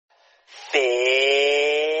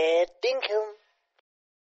Fair dinkum.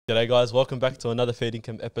 G'day guys, welcome back to another Fair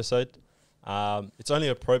Income episode. It's only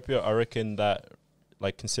appropriate, I reckon, that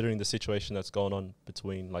like considering the situation that's going on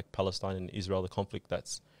between like Palestine and Israel, the conflict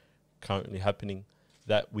that's currently happening,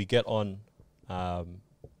 that we get on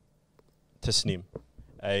Tasnim,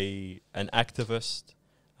 an activist.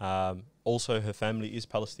 Also, her family is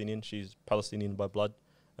Palestinian. She's Palestinian by blood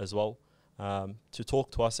as well. To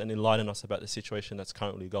talk to us and enlighten us about the situation that's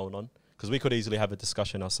currently going on. Because we could easily have a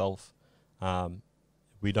discussion ourselves.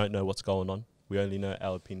 We don't know what's going on. We only know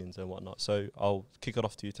our opinions and whatnot. So I'll kick it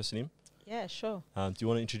off to you, Tasnim. Yeah, sure. Do you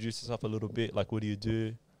want to introduce yourself a little bit? Like, what do you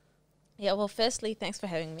do? Yeah, well, firstly, thanks for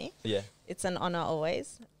having me. Yeah. It's an honor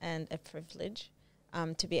always and a privilege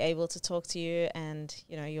to be able to talk to you and,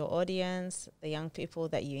 you know, your audience, the young people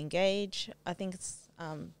that you engage. I think it's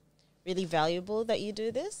really valuable that you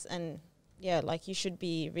do this. And, yeah, like you should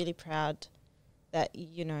be really proud that,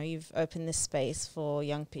 you know, you've opened this space for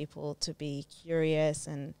young people to be curious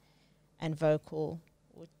and vocal.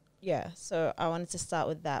 Yeah, so I wanted to start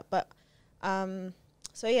with that. But,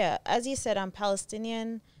 so yeah, as you said, I'm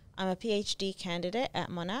Palestinian. I'm a PhD candidate at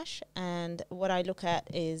Monash. And what I look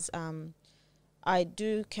at is I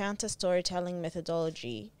do counter-storytelling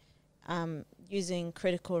methodology using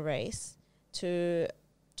critical race to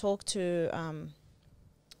talk to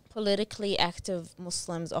politically active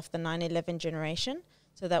Muslims of the 9/11 generation.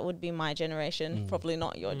 So that would be my generation, probably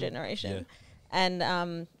not your generation. Yeah.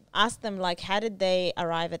 And ask them, like, how did they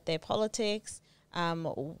arrive at their politics?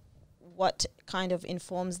 What kind of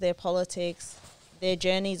informs their politics? Their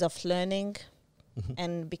journeys of learning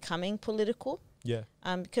and becoming political. Yeah.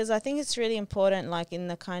 Because I think it's really important, like, in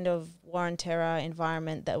the kind of war and terror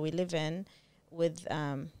environment that we live in, with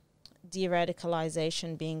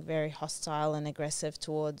de-radicalization being very hostile and aggressive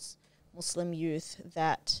towards Muslim youth,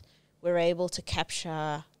 that we're able to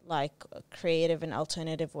capture like creative and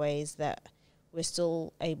alternative ways that we're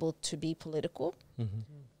still able to be political.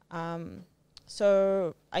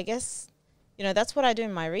 So I guess, you know, that's what I do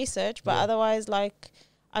in my research, but otherwise, like,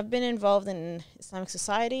 I've been involved in Islamic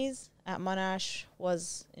societies at Monash,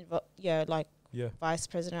 was vice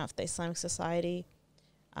president of the Islamic Society.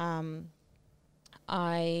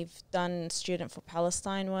 I've done Student for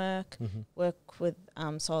Palestine work with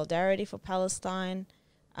Solidarity for Palestine.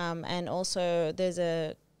 And also there's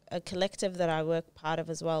a collective that I work part of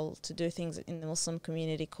as well to do things in the Muslim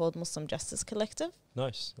community called Muslim Justice Collective.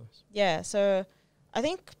 Nice. Yeah, so I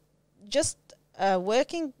think just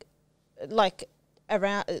working like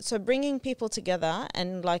around, so bringing people together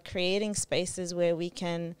and like creating spaces where we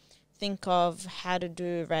can think of how to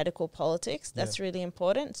do radical politics. That's really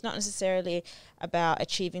important. It's not necessarily about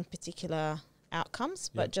achieving particular outcomes,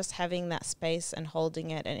 but just having that space and holding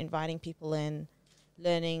it and inviting people in,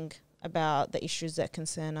 learning about the issues that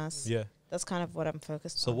concern us. Yeah. That's kind of what I'm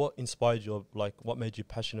focused on. So what inspired you, like, what made you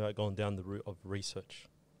passionate about going down the route of research,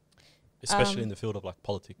 especially in the field of, like,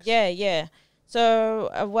 politics? Yeah. So,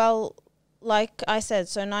 well, like I said,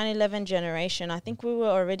 so 9/11 generation, I think we were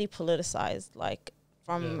already politicized, like,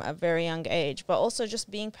 from a very young age, but also just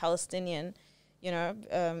being Palestinian, you know,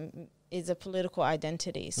 is a political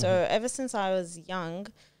identity. So ever since I was young,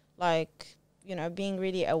 like, you know, being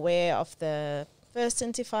really aware of the first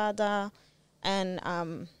Intifada, and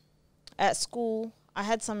at school, I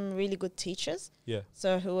had some really good teachers. Yeah.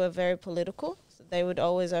 So who were very political. So they would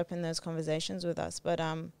always open those conversations with us. But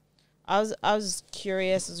I was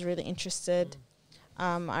curious. I was really interested.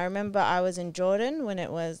 I remember I was in Jordan when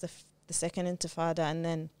it was the second Intifada, and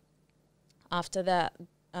then after that,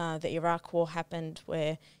 the Iraq War happened,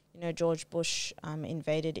 where, you know, George Bush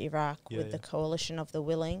invaded Iraq with the coalition of the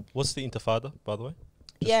willing. What's the Intifada, by the way?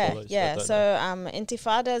 So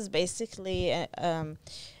Intifada is basically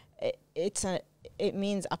it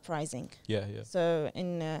means uprising. Yeah. So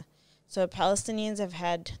so Palestinians have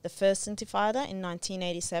had the first Intifada in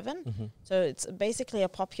 1987. So it's basically a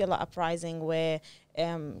popular uprising where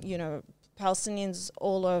you know, Palestinians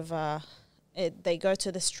all over, they go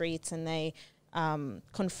to the streets and they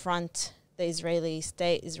confront the Israeli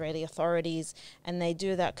state, Israeli authorities, and they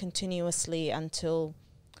do that continuously until.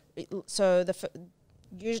 So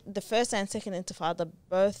the first and second Intifada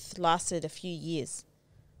both lasted a few years.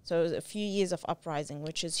 So it was a few years of uprising,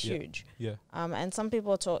 which is huge. Yeah. And some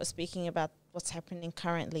people are speaking about what's happening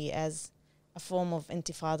currently as a form of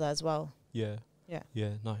Intifada as well. Yeah.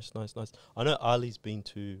 Nice. I know Ali's been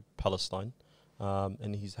to Palestine,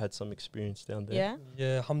 and he's had some experience down there.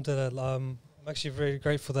 Yeah, alhamdulillah. I'm actually very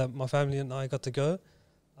grateful that my family and I got to go.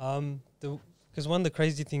 Because one of the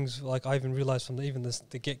crazy things, like, I even realized from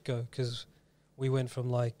the get-go, because we went from,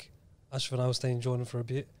 like, Ashraf and I was staying in Jordan for a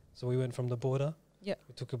bit, so we went from the border Yeah.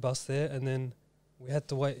 We took a bus there, and then we had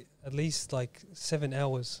to wait at least like 7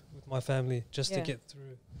 hours with my family just to Yeah. get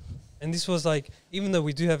through. And this was like, even though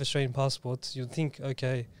we do have Australian passports, you'd think,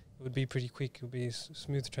 okay, it would be pretty quick, it would be a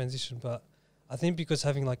smooth transition. But I think because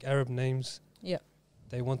having like Arab names, Yeah.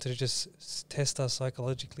 they wanted to just test us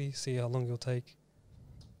psychologically, see how long it'll take.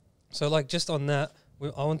 So like just on that,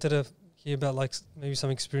 I wanted to hear about like maybe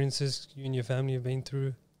some experiences you and your family have been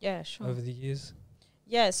through Yeah, sure. over the years.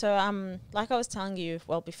 Yeah, so like I was telling you,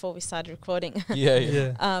 well, before we started recording,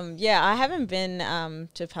 Yeah. I haven't been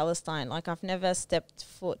to Palestine. Like I've never stepped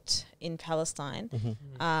foot in Palestine.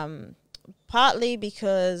 Mm-hmm. Partly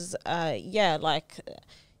because,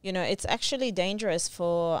 it's actually dangerous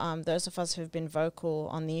for those of us who've been vocal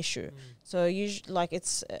on the issue. So usually, like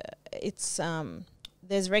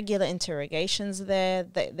there's regular interrogations there.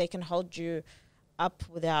 They can hold you up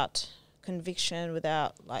without conviction,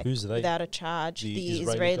 without Who's they? without a charge. The The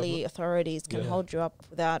Israeli Israeli government? authorities can Yeah. hold you up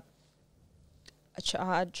without a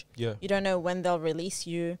charge. Yeah. You don't know when they'll release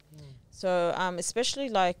you. So especially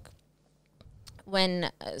like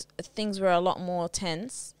when things were a lot more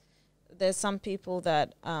tense, there's some people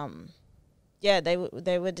that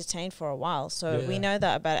they were detained for a while. So we Yeah. know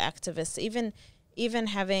that about activists. Even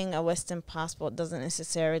having a Western passport doesn't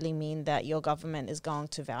necessarily mean that your government is going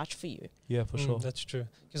to vouch for you. Yeah, for sure. That's true.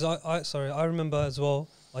 Because I remember as well,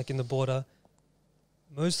 like in the border,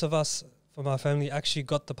 most of us from our family actually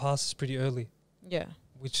got the passes pretty early, Yeah.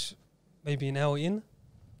 which maybe an hour in,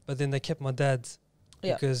 but then they kept my dad's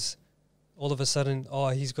Yeah. because all of a sudden,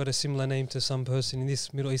 he's got a similar name to some person in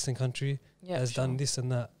this Middle Eastern country Yeah. has sure. done this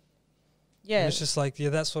and that. Yeah. And it's just like,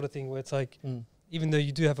 that sort of thing where it's like, even though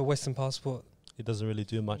you do have a Western passport, It doesn't really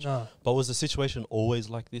do much. nah. But was the situation always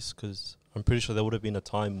like this? Because I'm pretty sure there would have been a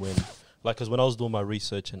time when, because when I was doing my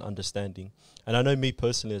research and understanding, and I know me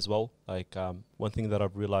personally as well, one thing that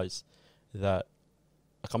I've realized that,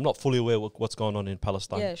 I'm not fully aware of what's going on in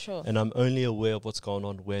Palestine. Yeah, sure. And I'm only aware of what's going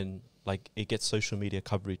on when, it gets social media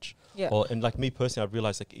coverage. Yeah. And me personally, I've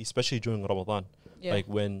realized, especially during Ramadan, Yeah.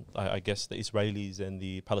 when I guess the Israelis and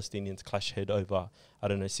the Palestinians clash head over, I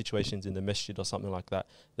don't know, situations in the masjid or something like that,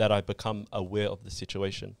 that I become aware of the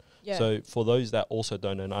situation. Yeah. So for those that also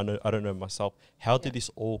don't know, and I don't know myself, how did Yeah. this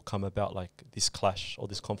all come about, this clash or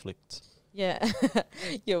this conflict? Yeah.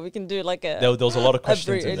 Yeah, we can do like a There was a lot of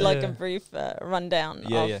questions in there. Yeah. a brief rundown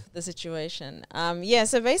Yeah, of yeah. the situation.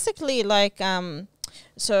 So basically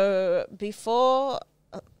so before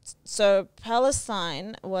so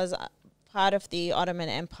Palestine was part of the Ottoman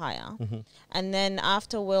Empire, Mm-hmm. and then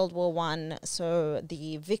after World War One, so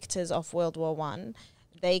the victors of World War One,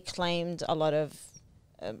 they claimed a lot of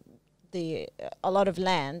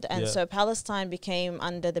land, and Yeah. so Palestine became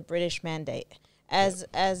under the British mandate, as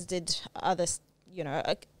did others.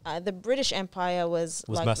 The British Empire was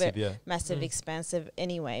massive, yeah. massive, expansive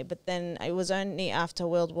anyway. But then it was only after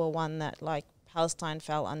World War One that Palestine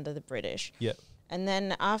fell under the British. Yeah. And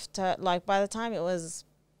then after, by the time it was,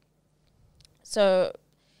 the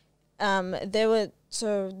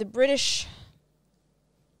British,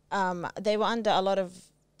 they were under a lot of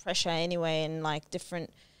pressure anyway, and different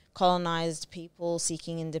colonized people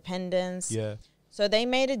seeking independence. Yeah. So they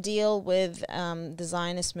made a deal with the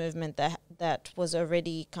Zionist movement that was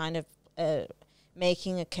already kind of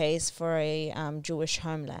making a case for a Jewish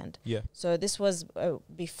homeland. Yeah. So this was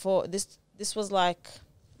before this. This was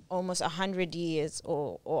almost 100 years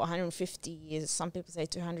or 150 years. Some people say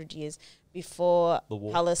 200 years before The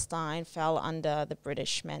war. Palestine fell under the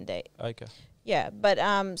British mandate. Okay. Yeah, but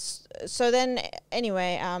so then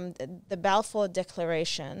anyway, the Balfour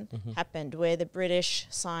Declaration happened, where the British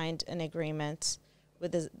signed an agreement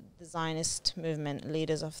with the Zionist movement,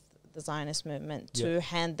 leaders of the Zionist movement, to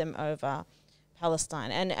hand them over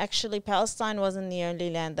Palestine. And actually, Palestine wasn't the only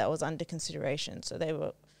land that was under consideration. So there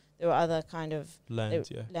were other kind of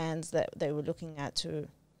lands that they were looking at to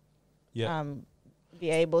be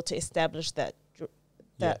able to establish that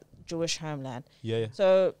Jewish homeland. Yeah.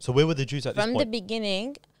 So where were the Jews at this from point? the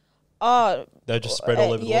beginning, They just spread all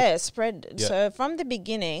over the world? Yeah, spread. Yeah. So from the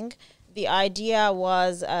beginning, the idea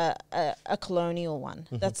was a colonial one.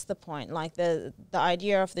 That's the point. The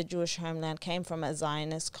idea of the Jewish homeland came from a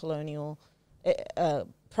Zionist colonial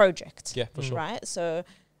project. Yeah, for sure. Right? So,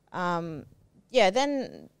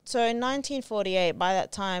 then, so in 1948, by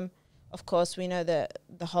that time, of course, we know that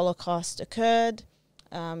the Holocaust occurred.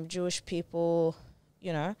 Jewish people,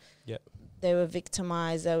 they were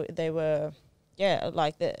victimized. They were,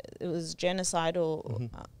 it was genocidal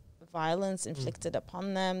violence inflicted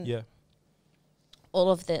upon them. Yeah. All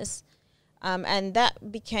of this. And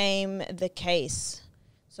that became the case.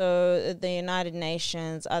 So the United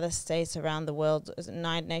Nations, other states around the world, the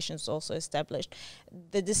United Nations also established.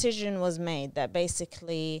 The decision was made that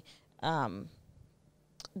basically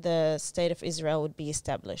the state of Israel would be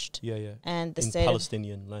established. Yeah, yeah. And the in state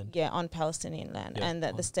Palestinian land. Yeah, on Palestinian land. Yeah, And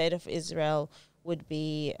that the state of Israel would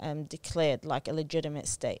be declared like a legitimate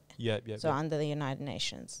state. Yeah, yeah. So under the United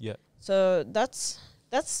Nations. Yeah. So that's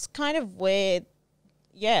kind of where,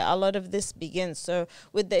 a lot of this begins. So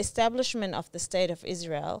with the establishment of the state of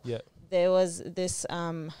Israel, there was this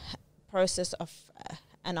process of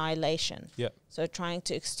annihilation. Yeah. So trying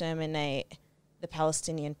to exterminate the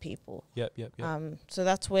Palestinian people. Yep. So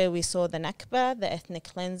that's where we saw the Nakba, the ethnic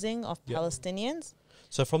cleansing of Palestinians.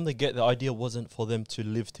 So from the get, the idea wasn't for them to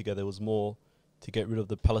live together. It was more to get rid of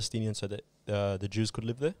the Palestinians so that the Jews could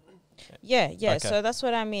live there? Yeah. Okay. So that's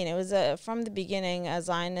what I mean. It was from the beginning a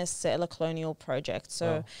Zionist settler colonial project.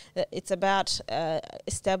 So it's about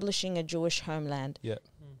establishing a Jewish homeland. Yeah.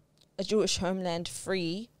 A Jewish homeland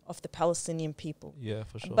free of the Palestinian people. Yeah,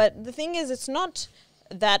 for sure. But the thing is, it's not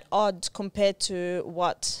that odd compared to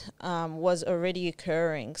what was already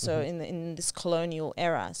occurring. So in this colonial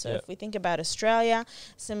era. So if we think about Australia,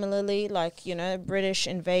 similarly, like, British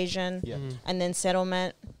invasion and then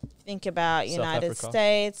settlement. Think about South United Africa.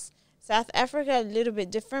 States. South Africa, a little bit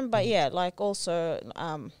different, but also,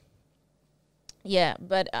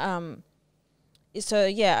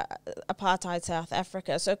 apartheid South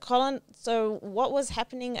Africa. So what was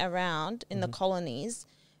happening around in the colonies,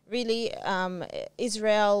 really,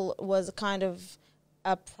 Israel was kind of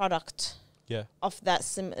a product of that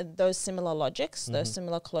those similar logics, those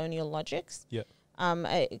similar colonial logics. Yeah.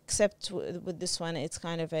 Except with this one, it's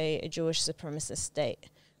kind of a Jewish supremacist state.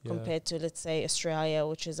 Compared to, let's say, Australia,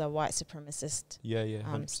 which is a white supremacist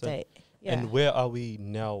 100%. state. Yeah. And where are we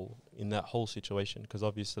now in that whole situation? Because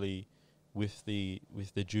obviously, with the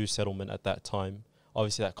Jew settlement at that time,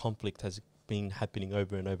 obviously that conflict has been happening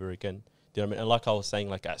over and over again. Do you know what I mean? And like I was saying,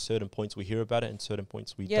 like at certain points we hear about it, and certain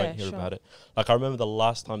points we don't hear about it. Like I remember the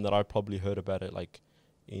last time that I probably heard about it, like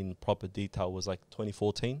in proper detail, was like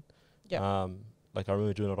 2014. Yeah. Like I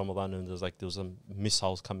remember during Ramadan, and there was some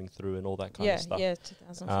missiles coming through and all that kind of stuff. Yeah,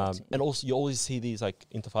 2014. And also you always see these like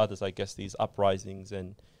intifadas, I guess, these uprisings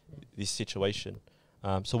and this situation.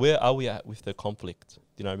 So where are we at with the conflict? Do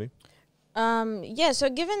you know what I mean? So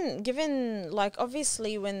given like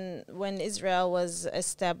obviously when Israel was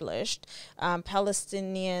established,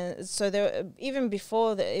 Palestinians, so there even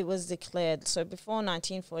before it was declared, so before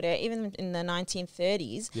 1948, even in the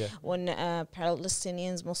 1930s, when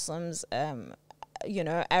Palestinians, Muslims,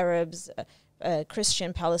 Arabs,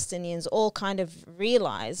 Christian Palestinians all kind of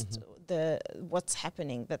realized what's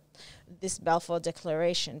happening, that this Balfour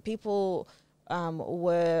Declaration, people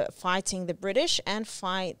were fighting the British and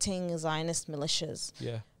fighting Zionist militias.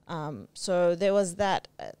 Yeah. So there was that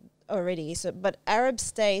already. So, but Arab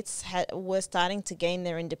states were starting to gain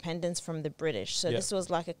their independence from the British. So this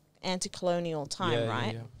was like an anti-colonial time,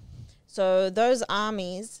 right? Yeah. So those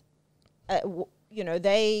armies,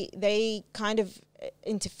 they kind of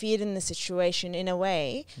interfered in the situation in a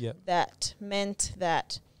way that meant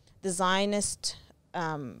that the Zionist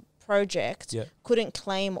project couldn't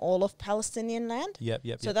claim all of Palestinian land.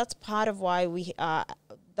 So that's part of why we're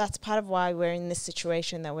in this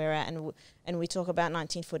situation that we're at, and we talk about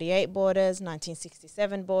 1948 borders,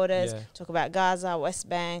 1967 borders, talk about Gaza, West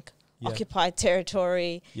Bank, occupied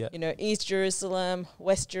territory, East Jerusalem,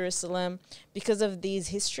 West Jerusalem, because of these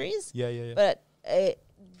histories. But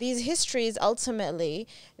these histories ultimately,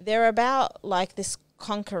 they're about like this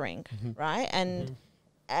conquering, right? And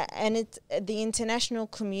it's the international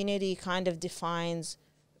community kind of defines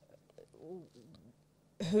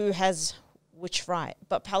who has which right.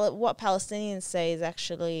 But what Palestinians say is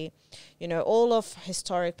actually, all of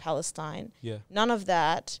historic Palestine, none of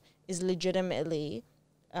that is legitimately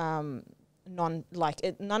none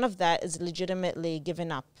of that is legitimately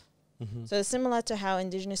given up. So similar to how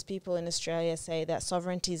Indigenous people in Australia say that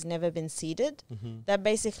sovereignty has never been ceded, that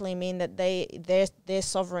basically mean that they're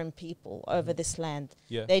sovereign people over this land.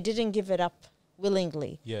 They didn't give it up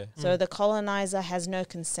willingly. So the colonizer has no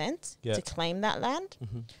consent to claim that land.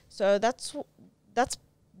 So that's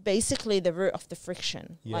basically the root of the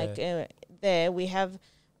friction. There we have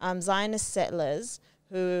Zionist settlers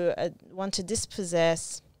who want to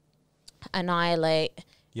dispossess, annihilate,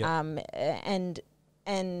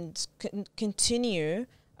 and continue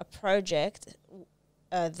a project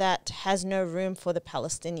that has no room for the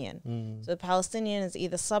Palestinian. So the Palestinian is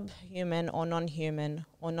either subhuman or non-human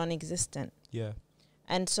or non-existent.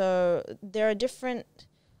 And so there are different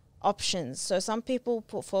options. So some people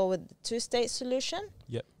put forward the two-state solution.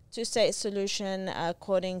 Two-state solution,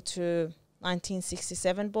 according to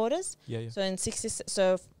 1967 borders. Yeah. So in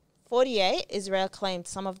 48, Israel claimed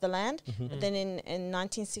some of the land, Mm-hmm. but then in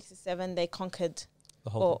 1967 they conquered The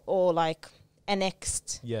whole or like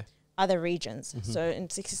annexed yeah. other regions. Mhm. So in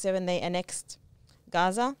 67 they annexed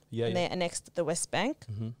Gaza Yeah. and Yeah. they annexed the West Bank.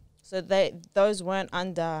 Mm-hmm. So those weren't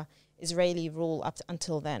under Israeli rule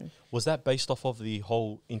until then. Was that based off of the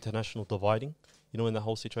whole international dividing? You know, when the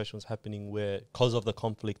whole situation was happening, where because of the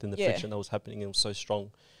conflict and the Yeah. friction that was happening, it was so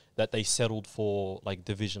strong that they settled for like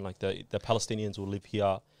division. Like the Palestinians will live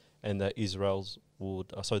here, and the Israels would,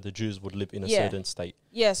 the Jews would live in a Yeah. certain state.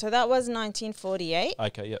 Yeah, so that was 1948.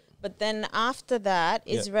 Okay, yeah, But then after that,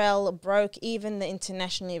 Yeah. Israel broke even the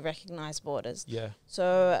internationally recognized borders. yeah, So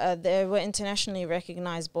there were internationally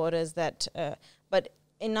recognized borders that, but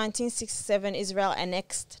in 1967, Israel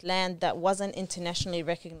annexed land that wasn't internationally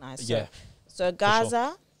recognized. yeah, So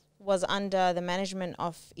Gaza was under the management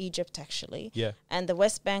of Egypt, actually, yeah, and the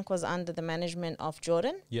West Bank was under the management of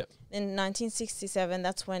Jordan. yeah, In 1967,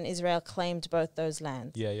 that's when Israel claimed both those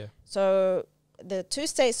lands. yeah, yeah, So the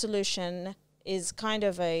two-state solution is kind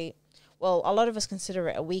of a lot of us consider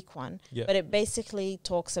it a weak one, yeah. but it basically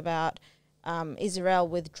talks about Israel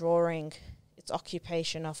withdrawing its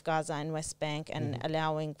occupation of Gaza and West Bank and Mhm.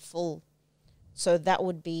 allowing full. So that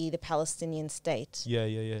would be the Palestinian state. Yeah,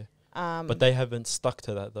 yeah, yeah. But they haven't stuck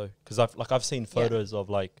to that though, because I've seen photos of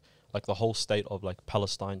like the whole state of like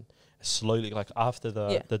Palestine slowly, like after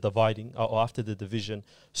the dividing or after the division,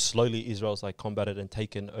 slowly Israel's like combated and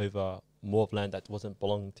taken over more of land that wasn't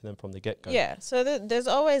belonging to them from the get go. Yeah, so there's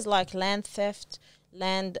always like land theft,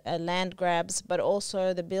 land grabs, but also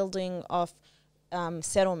the building of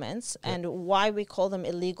settlements. Yeah. And why we call them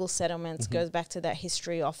illegal settlements Mhm. goes back to that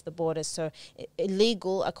history of the borders. So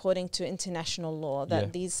illegal according to international law, that Yeah.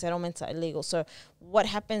 these settlements are illegal. So what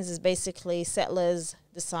happens is basically settlers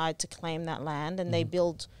decide to claim that land and they Mhm.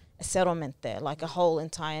 build a settlement there, like a whole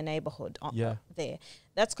entire neighborhood Yeah. there.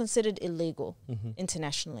 That's considered illegal Mm-hmm.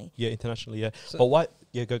 internationally. Yeah, internationally, yeah. So But why?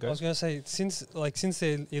 Yeah, go. I was gonna say since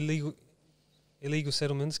they're illegal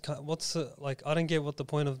settlements, what's I don't get what the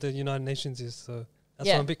point of the United Nations is. So that's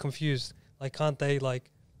why I'm a bit confused. Like, can't they like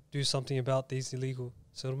do something about these illegal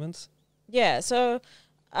settlements? Yeah, so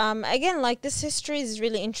again, like this history is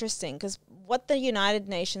really interesting because what the United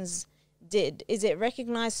Nations did is it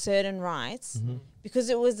recognized certain rights Mm-hmm. because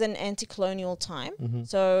it was an anti-colonial time. Mm-hmm.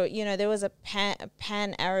 So, there was a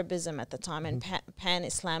pan-Arabism at the time and Mhm.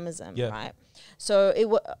 pan-Islamism, Yeah. right? So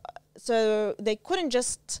so they couldn't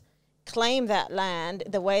just claim that land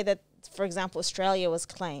the way that, for example, Australia was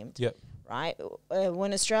claimed. Yep. Right?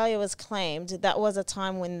 When Australia was claimed, that was a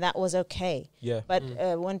time when that was okay. Yeah. But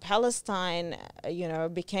when Palestine,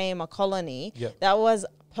 became a colony, Yep. that was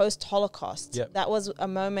post-Holocaust. Yep. That was a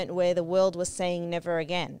moment where the world was saying never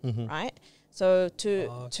again, Mhm. right? So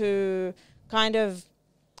to kind of,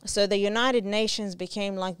 so the United Nations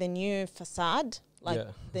became like the new facade, like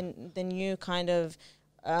Yeah. the new kind of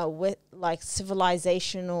with like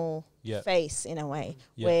civilizational Yeah. face in a way,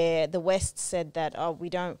 Yeah. where the West said that we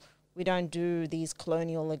don't do these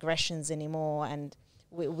colonial aggressions anymore, and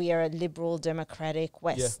we are a liberal democratic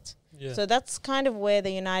West. Yeah. So that's kind of where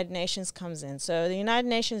the United Nations comes in. So the United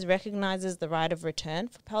Nations recognizes the right of return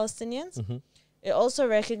for Palestinians. Mm-hmm. It also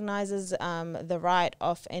recognizes the right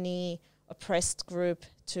of any oppressed group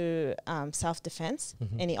to self-defense,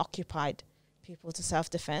 Mhm. any occupied people to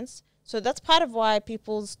self-defense. So that's part of why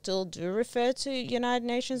people still do refer to United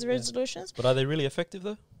Nations resolutions. But are they really effective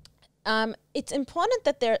though? It's important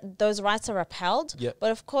that those rights are upheld. Yep.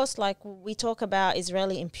 But of course, like we talk about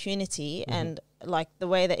Israeli impunity Mhm. and like the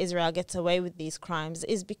way that Israel gets away with these crimes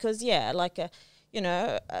is because, the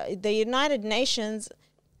United Nations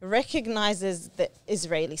recognizes the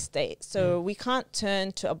Israeli state. So we can't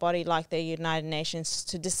turn to a body like the United Nations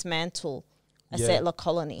to dismantle a Yeah. settler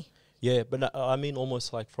colony. Yeah, but I mean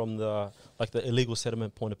almost like from the illegal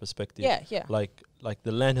settlement point of perspective. Yeah. Like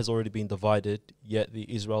the land has already been divided, yet the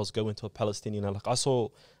Israelis go into a Palestinian land. Like I saw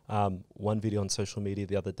one video on social media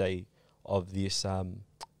the other day of this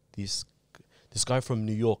guy from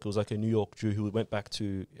New York. It was like a New York Jew who went back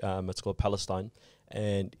to it's called Palestine,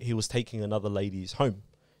 and he was taking another lady's home.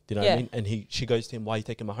 Do you know what I mean? And she goes to him, "Why are you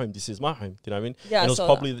taking my home? This is my home." Do you know what I mean? Yeah, and I it was saw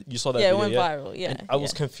probably you saw that Yeah, video, it went viral. Yeah. And I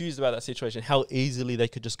was confused about that situation. How easily they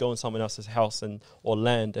could just go in someone else's house or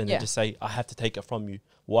land and then just say, "I have to take it from you."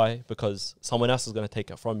 Why? Because someone else is going to take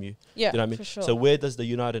it from you. Yeah, Do you know what I mean? for sure. So where does the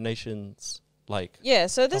United Nations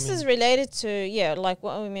So this is mean- related to, like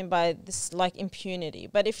what we mean by this, like impunity.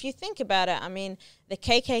 But if you think about it, I mean, the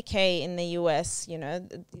KKK in the US,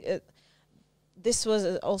 this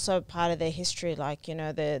was also part of their history. Like,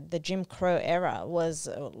 the Jim Crow era was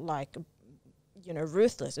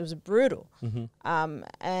ruthless. It was brutal. Mm-hmm.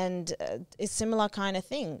 And it's similar kind of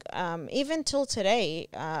thing. Even till today,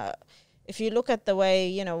 if you look at the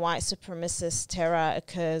way, white supremacist terror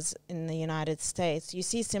occurs in the United States, you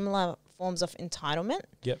see similar forms of entitlement.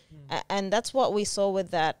 Yep. And that's what we saw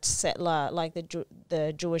with that settler, like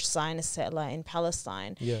the Jewish Zionist settler in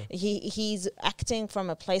Palestine. Yeah. He's acting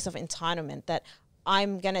from a place of entitlement that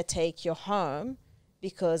I'm going to take your home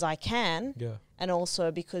because I can, and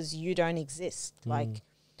also because you don't exist. Like,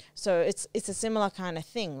 so it's a similar kind of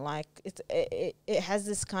thing. Like it has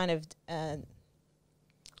this kind of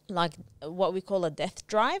like what we call a death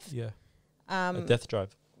drive. Yeah. A death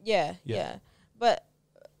drive. Yeah. But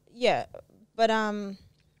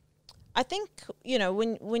I think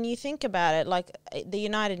when you think about it, like the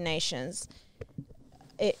United Nations,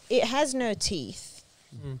 it has no teeth,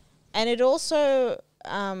 and it also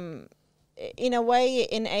in a way it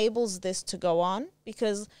enables this to go on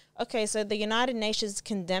because so the United Nations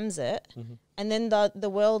condemns it, and then the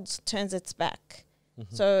world turns its back.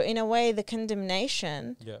 So in a way, the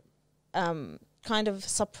condemnation kind of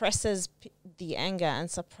suppresses the anger and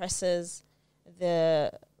suppresses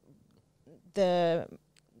the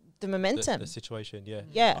momentum. The situation,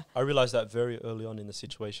 Yeah. I realized that very early on in the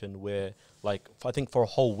situation where, like, I think for a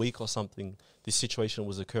whole week or something, this situation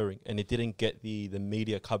was occurring and it didn't get the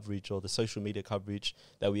media coverage or the social media coverage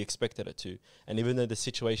that we expected it to. And even though the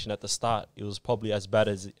situation at the start, it was probably as bad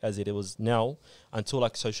as it was now, until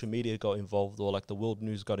like social media got involved or like the world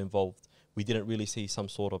news got involved, we didn't really see some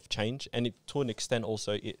sort of change. And it, to an extent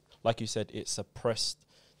also, it, like you said, it suppressed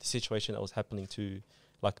the situation that was happening to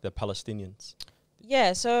like the Palestinians.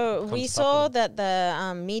 Yeah, so we saw that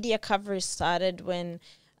the media coverage started when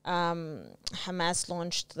Hamas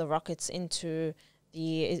launched the rockets into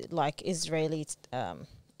the Israeli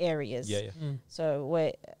areas. So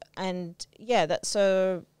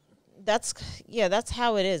that's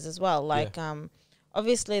how it is as well. Like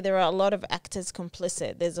obviously there are a lot of actors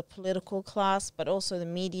complicit. There's a political class, but also the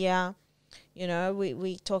media.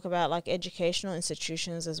 We talk about like educational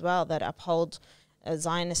institutions as well that uphold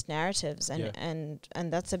Zionist narratives, and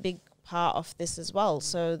that's a big part of this as well.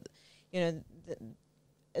 So,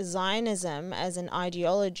 Zionism as an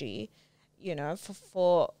ideology,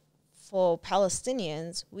 for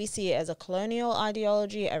Palestinians, we see it as a colonial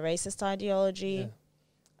ideology, a racist ideology.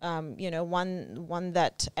 One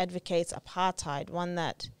that advocates apartheid, one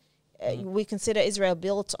that we consider Israel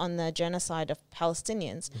built on the genocide of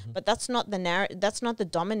Palestinians, but that's not the that's not the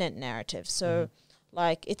dominant narrative. So,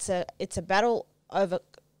 like it's a battle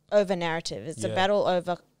over narrative. It's a battle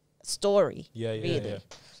over story. Really.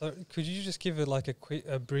 So could you just give it like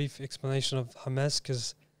a brief explanation of Hamas?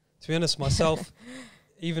 Because to be honest, myself,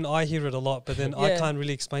 even I hear it a lot, but then I can't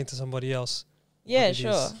really explain to somebody else. Yeah,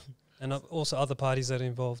 sure. Is. And also other parties that are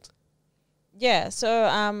involved. Yeah. So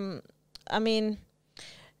I mean,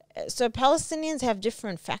 so Palestinians have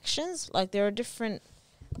different factions. Like there are different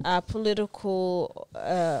political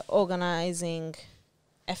organizing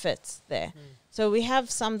efforts there. So we have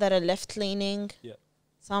some that are left-leaning,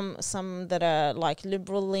 some that are like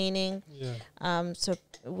liberal-leaning. So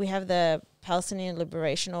we have the Palestinian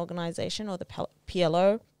Liberation Organization, or the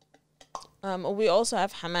PLO. We also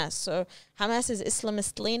have Hamas. So Hamas is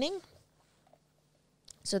Islamist-leaning.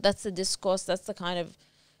 So that's the discourse, that's the kind of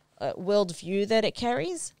worldview that it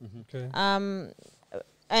carries. And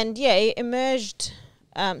it emerged,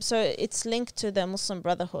 so it's linked to the Muslim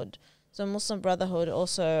Brotherhood. So Muslim Brotherhood,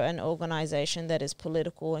 also an organization that is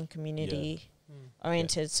political and community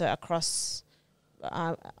oriented. So across,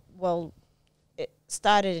 it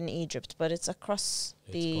started in Egypt, but it's across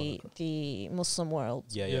the Muslim world.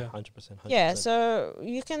 100%. Yeah, so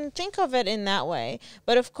you can think of it in that way.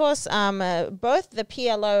 But of course, both the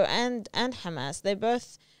PLO and Hamas, they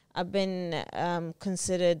both have been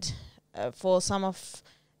considered for some of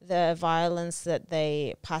the violence that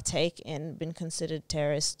they partake in, been considered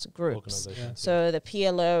terrorist groups. So the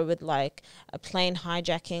PLO with like plane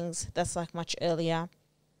hijackings, that's like much earlier,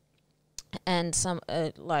 and some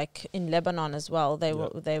like in Lebanon as well. They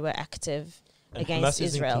were active and against Hamas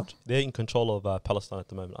Israel. They're in control of Palestine at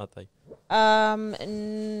the moment, aren't they?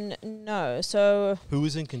 No. So who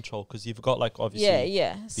is in control? Because you've got like obviously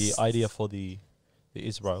the idea for the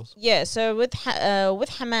Israels. Yeah. So with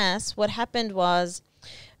Hamas, what happened was,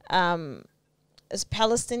 as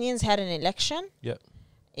Palestinians had an election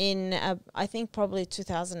in I think probably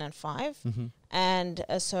 2005, and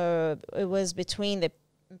so it was between the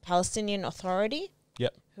Palestinian Authority,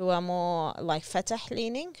 who are more like Fatah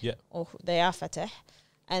leaning, or they are Fatah,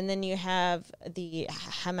 and then you have the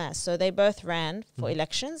Hamas. So they both ran for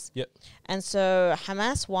elections, and so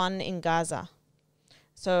Hamas won in Gaza.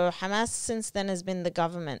 So Hamas since then has been the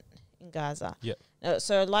government in Gaza. Yeah.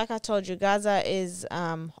 So like I told you, Gaza is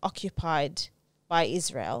occupied by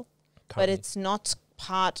Israel, but Currently. it's not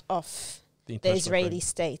part of the international Israeli agreement.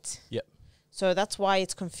 state. Yep. So that's why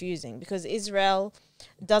it's confusing, because Israel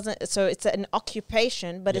doesn't. So it's an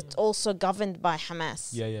occupation, but it's also governed by Hamas.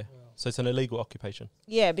 Yeah, yeah. So it's an illegal occupation.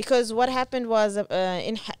 Yeah, because what happened was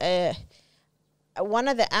one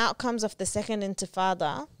of the outcomes of the Second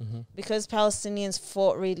Intifada, because Palestinians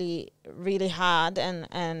fought really, really hard,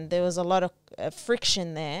 and there was a lot of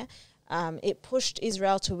friction there. It pushed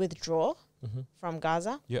Israel to withdraw from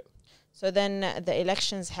Gaza. Yep. So then the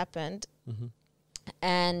elections happened,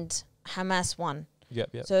 and Hamas won.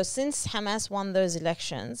 Yep. So since Hamas won those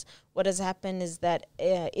elections, what has happened is that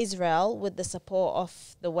Israel, with the support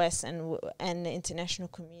of the West and the international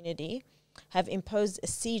community, have imposed a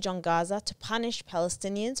siege on Gaza to punish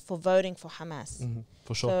Palestinians for voting for Hamas.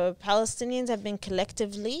 For sure. So Palestinians have been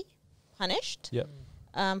collectively punished Yep.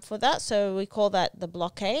 for that. So we call that the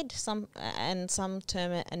blockade. Some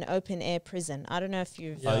term it an open air prison. I don't know if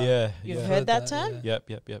you've You've heard that term. Yep.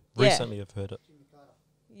 Yeah. Recently I've heard it.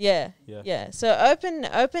 Yeah. So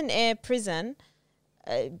open air prison,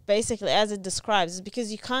 basically, as it describes, is because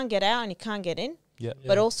you can't get out and you can't get in. Yeah.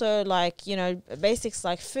 But also, like, basics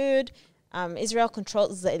like food. Israel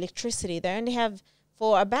controls the electricity. They only have,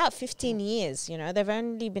 for about 15 years, they've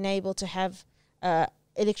only been able to have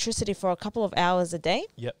electricity for a couple of hours a day.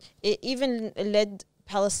 Yep. It even led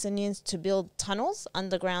Palestinians to build tunnels,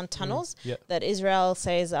 underground tunnels, that Israel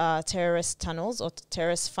says are terrorist tunnels or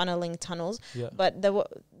terrorist funneling tunnels. Yeah. But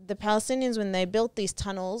the Palestinians, when they built these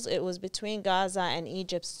tunnels, it was between Gaza and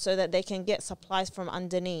Egypt so that they can get supplies from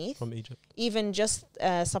underneath. From Egypt. Even just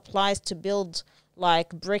supplies to build like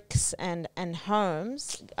bricks and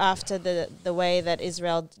homes after the way that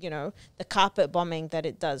Israel, the carpet bombing that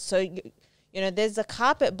it does. So, there's a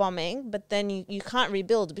carpet bombing, but then you can't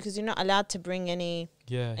rebuild because you're not allowed to bring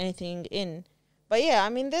anything in. But yeah, I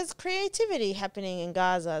mean, there's creativity happening in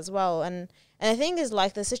Gaza as well. And the thing is,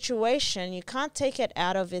 like, the situation, you can't take it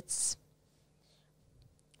out of its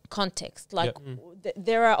context. Like,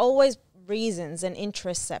 there are always reasons and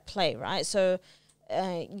interests at play, right? So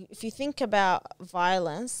if you think about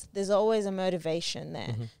violence, there's always a motivation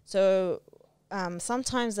there. So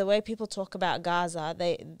sometimes the way people talk about Gaza,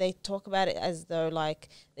 they talk about it as though, like,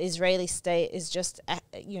 the Israeli state is just,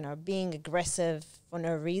 being aggressive for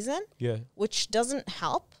no reason, which doesn't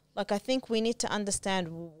help. Like, I think we need to understand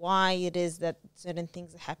why it is that certain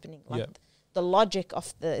things are happening, like the logic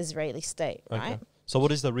of the Israeli state, right? So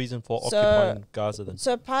what is the reason for occupying Gaza then?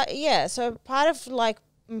 So part of, like,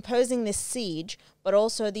 imposing this siege, but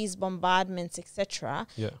also these bombardments, etc.,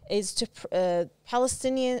 is to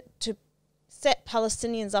set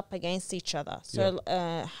Palestinians up against each other. So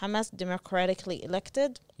Hamas democratically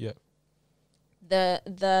elected.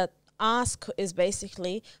 The ask is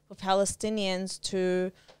basically for Palestinians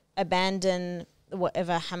to abandon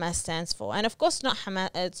whatever Hamas stands for. And of course not Hamas,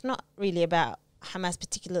 it's not really about Hamas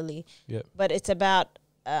particularly, but it's about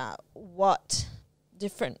what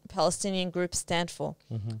different Palestinian groups stand for.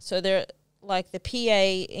 So they're like, the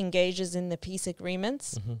PA engages in the peace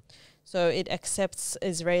agreements. So it accepts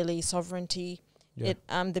Israeli sovereignty.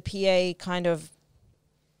 The PA kind of,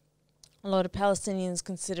 a lot of Palestinians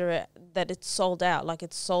consider it that it's sold out, like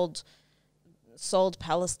it's sold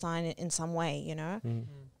Palestine in some way,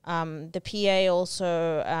 The PA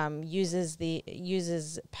also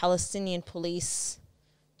uses Palestinian police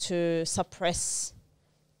to suppress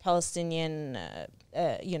Palestinian,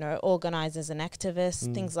 organizers and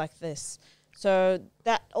activists, things like this. So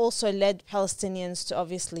that also led Palestinians to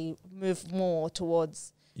obviously move more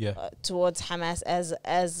towards Hamas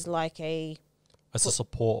as like a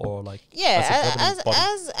support, or like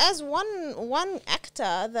as one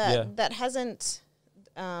actor that hasn't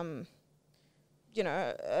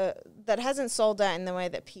that hasn't sold out in the way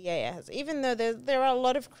that PA has, even though there are a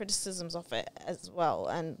lot of criticisms of it as well,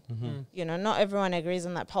 and not everyone agrees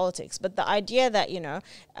on that politics, but the idea that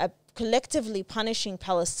collectively punishing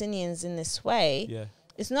Palestinians in this way,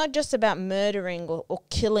 it's not just about murdering or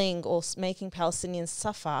killing or making Palestinians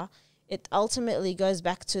suffer. It ultimately goes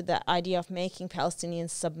back to the idea of making Palestinians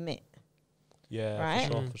submit. Right?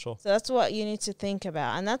 For sure. So that's what you need to think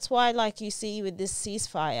about. And that's why, like, you see with this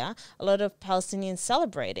ceasefire, a lot of Palestinians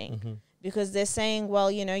celebrating because they're saying,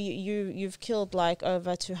 well, you've killed like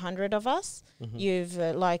over 200 of us. You've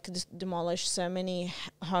demolished so many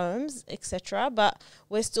homes, etc. But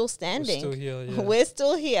we're still standing. We're still here, We're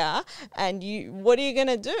still here. And what are you going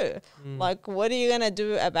to do? Like, what are you going to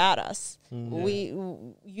do about us?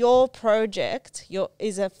 Your project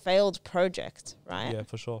is a failed project, right? Yeah,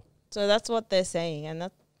 for sure. So that's what they're saying, and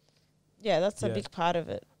that's a big part of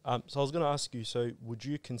it. So I was going to ask you, so would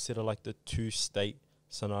you consider like the two-state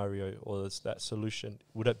scenario or that solution,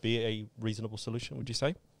 would it be a reasonable solution, would you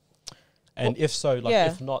say? And if so, like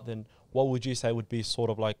if not, then what would you say would be sort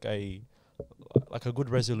of like a good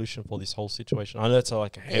resolution for this whole situation? I know it's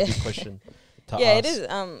like a heavy question to ask. It is.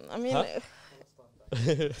 I mean, I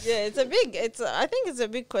think it's a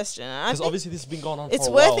big question. Because obviously this has been going on it's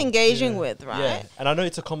for a worth while. engaging with, right? Yeah, and I know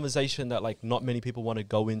it's a conversation that like not many people want to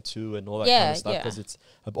go into and all that kind of stuff because it's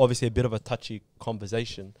obviously a bit of a touchy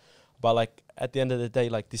conversation. But like at the end of the day,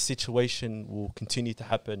 like this situation will continue to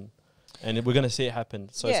happen. And we're going to see it happen.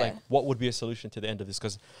 So it's like, what would be a solution to the end of this?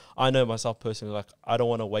 Because I know myself personally, like, I don't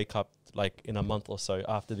want to wake up, like, in a month or so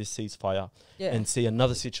after this ceasefire and see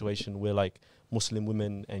another situation where, like, Muslim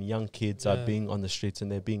women and young kids are being on the streets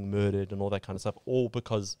and they're being murdered and all that kind of stuff, all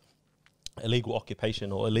because illegal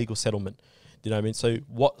occupation or illegal settlement. Do you know what I mean? So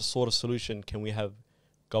what sort of solution can we have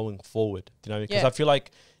going forward? Do you know what I mean? Because I feel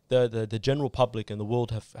like the general public and the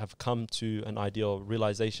world have come to an idea or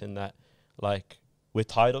realization that, like, we're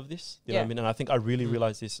tired of this, you know what I mean? And I think I really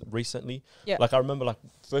realized this recently. Like I remember, like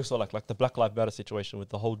first of all, like the Black Lives Matter situation with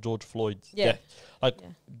the whole George Floyd's death. Like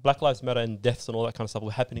Black Lives Matter and deaths and all that kind of stuff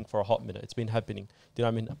were happening for a hot minute. It's been happening, do you know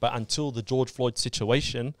what I mean? But until the George Floyd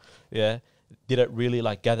situation, did it really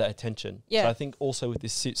like gather attention? So I think also with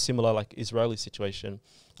this similar like Israeli situation,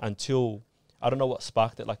 until I don't know what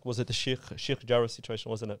sparked it. Like, was it the Sheikh Jarrah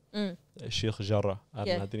situation, wasn't it? Sheikh Jarrah. I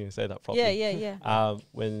didn't even say that properly.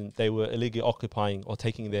 When they were illegally occupying or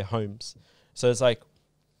taking their homes. So it's like,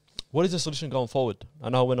 what is the solution going forward? I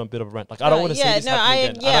know I went on a bit of a rant. Like, I don't want to see this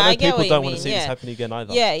happening again. I know people don't want to see this happening again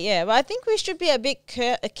either. But I think we should be a bit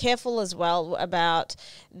careful as well about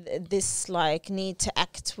this, like, need to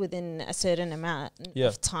act within a certain amount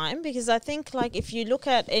of time. Because I think, like, if you look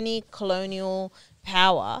at any colonial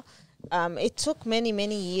power, it took many,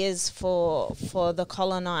 many years for the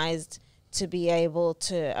colonized to be able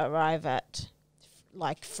to arrive at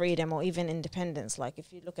like freedom or even independence. Like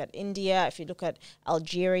if you look at India, if you look at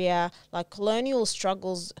Algeria, like colonial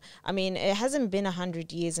struggles, I mean, it hasn't been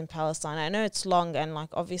 100 years in Palestine. I know it's long, and like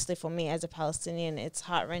obviously for me as a Palestinian, it's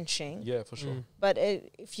heart-wrenching. Yeah, for sure. But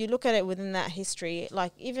if you look at it within that history,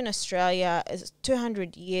 like even Australia is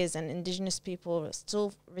 200 years and Indigenous people are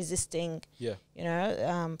still resisting, you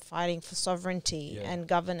know, fighting for sovereignty and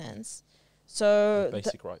governance. So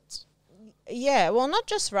basic rights. Yeah, well, not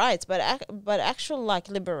just rights, but actual like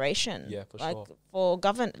liberation. Yeah, for like, sure. For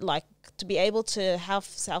like to be able to have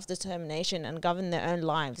self-determination and govern their own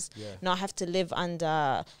lives, not have to live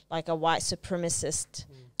under like a white supremacist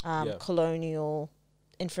colonial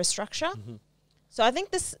infrastructure. So I think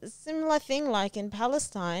this similar thing, like in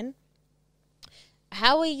Palestine,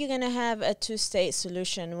 how are you going to have a two-state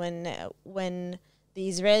solution when the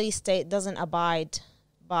Israeli state doesn't abide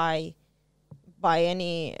by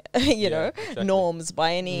any, norms,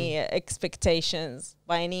 by any expectations,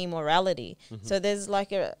 by any morality. So there's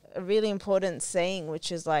like a really important saying,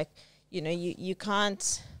 which is like, you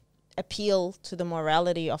can't appeal to the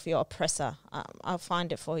morality of your oppressor. I'll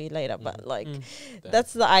find it for you later, but like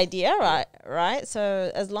that's the idea, right?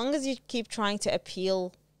 So as long as you keep trying to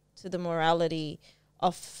appeal to the morality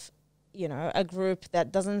of, a group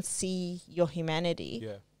that doesn't see your humanity,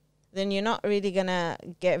 then you're not really going to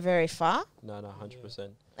get very far. No, 100%.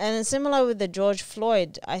 And similar with the George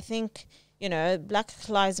Floyd, I think, Black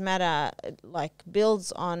Lives Matter like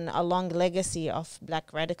builds on a long legacy of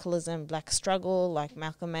black radicalism, black struggle, like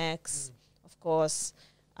Malcolm X, of course,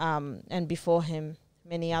 and before him,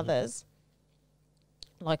 many others,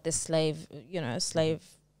 like the slave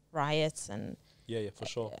riots and for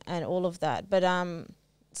sure, and all of that. But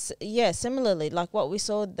similarly, like what we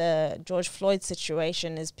saw the George Floyd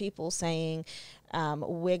situation is people saying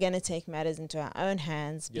we're going to take matters into our own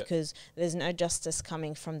hands because there's no justice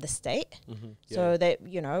coming from the state. So that,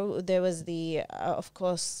 there was the, of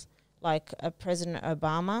course, like President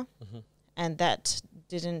Obama, and that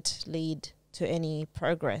didn't lead to any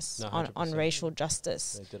progress on racial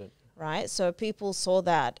justice. They didn't. Right? So people saw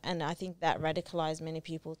that, and I think that radicalized many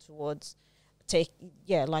people towards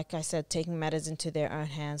like I said, taking matters into their own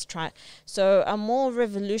hands. So a more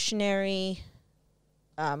revolutionary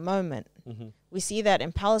moment. We see that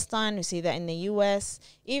in Palestine. We see that in the US,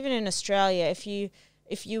 even in Australia. If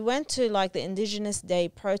you went to like the Indigenous Day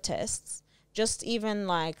protests, just even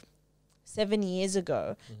like 7 years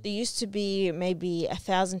ago, there used to be maybe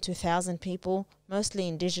 1,000, 2,000 people, mostly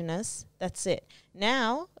Indigenous. That's it.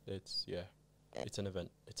 Now it's an event.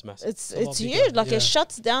 It's massive. It's huge. Like it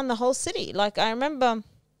shuts down the whole city. Like I remember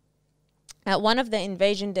at one of the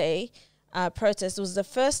Invasion Day protest was the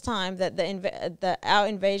first time that our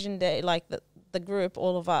invasion day, like the group,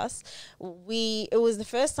 all of us, it was the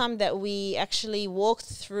first time that we actually walked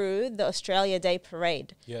through the Australia Day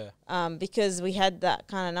parade. Yeah. Because we had that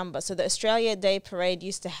kind of number. So the Australia Day parade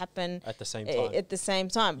used to happen at the same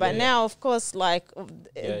time. But now, of course, like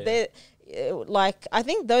like I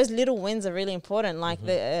think those little wins are really important. Like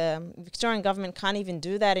the Victorian government can't even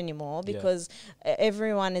do that anymore because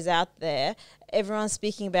everyone is out there. Everyone's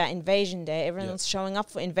speaking about Invasion Day. Everyone's showing up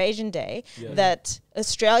for Invasion Day. That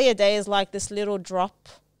Australia Day is like this little drop,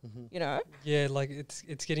 you know? Yeah, like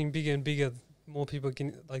it's getting bigger and bigger. More people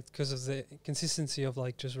can, like, because of the consistency of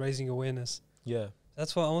like just raising awareness. Yeah.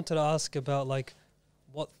 That's why I wanted to ask about like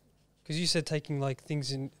what, because you said taking like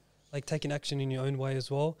things in, like taking action in your own way as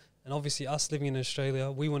well. And obviously us living in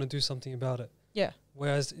Australia, we want to do something about it. Yeah.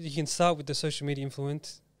 Whereas you can start with the social media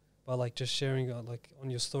influence by like just sharing like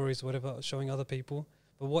on your stories or whatever, showing other people.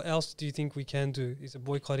 But what else do you think we can do? Is it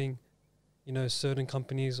boycotting, you know, certain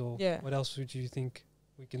companies, or what else would you think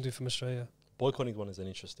we can do from Australia? Boycotting one is an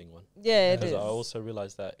interesting one. Yeah, it is. Because I also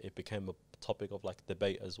realized that it became a topic of like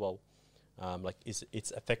debate as well. Like is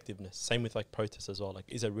its effectiveness. Same with like protests as well. Like,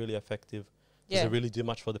 is it really effective? Does it really do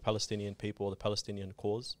much for the Palestinian people or the Palestinian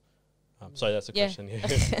cause? Sorry, that's a question.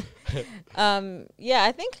 Yeah,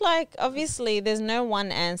 I think like obviously there's no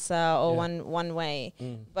one answer or one way,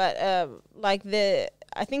 but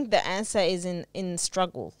I think the answer is in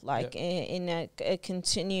struggle, like in a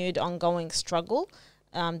continued ongoing struggle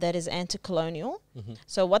that is anti-colonial.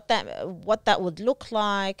 So what that would look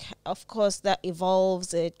like, of course, that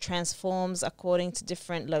evolves, it transforms according to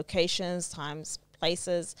different locations, times,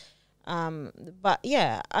 places. But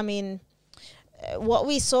yeah, I mean, what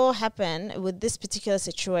we saw happen with this particular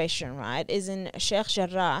situation, right, is in Sheikh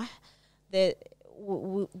Jarrah,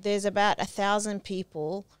 there's about 1,000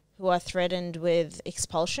 people who are threatened with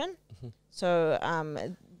expulsion. So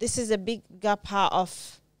this is a bigger part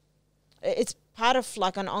of, it's part of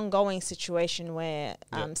like an ongoing situation where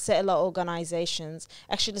settler organizations,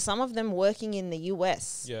 actually some of them working in the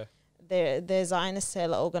US, they're Zionist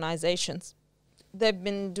settler organizations. They've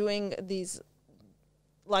been doing these,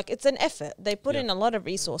 like, it's an effort. They put in a lot of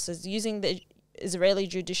resources using the Israeli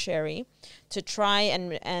judiciary to try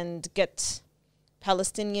and get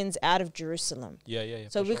Palestinians out of Jerusalem.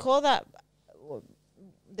 So we call that,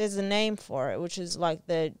 there's a name for it, which is like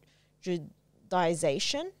the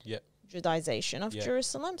Judaization of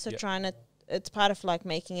Jerusalem. So trying to, it's part of like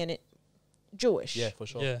making it Jewish.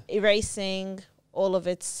 Erasing all of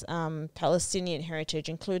its Palestinian heritage,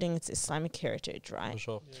 including its Islamic heritage, right?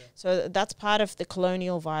 So that's part of the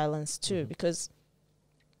colonial violence too, because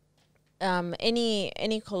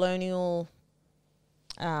any colonial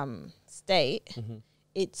state,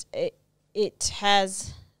 it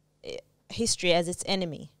has history as its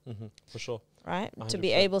enemy. Right? 100%. To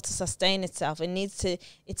be able to sustain itself,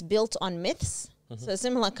 it's built on myths. So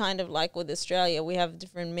similar kind of like with Australia, we have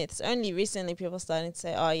different myths. Only recently people starting to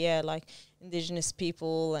say, oh yeah, like indigenous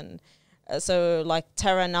people, and so like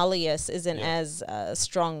terra nullius isn't as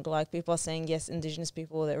strong. Like people are saying, yes, indigenous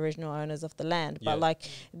people were the original owners of the land, but like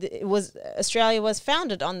Australia was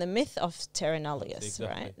founded on the myth of terra nullius,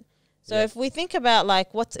 right? So if we think about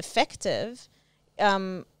like what's effective,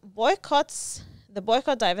 the boycott,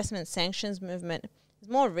 divestment, sanctions movement is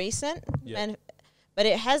more recent, but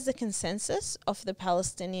it has the consensus of the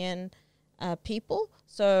Palestinian people.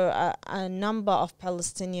 So a number of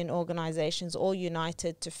Palestinian organizations all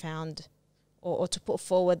united to found or to put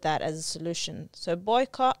forward that as a solution. So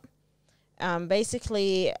boycott,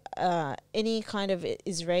 basically any kind of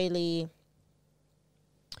Israeli,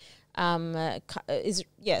 so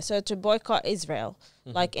to boycott Israel,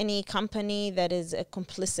 like any company that is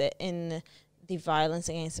complicit in the violence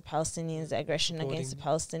against the Palestinians, the aggression against the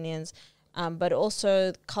Palestinians, but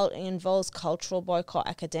also involves cultural boycott,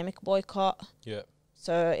 academic boycott.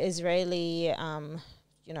 So Israeli,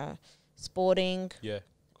 sporting.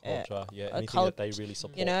 Culture, anything that they really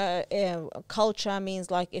support. Culture means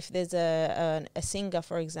like if there's a singer,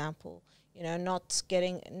 for example, not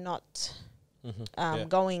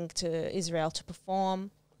going to Israel to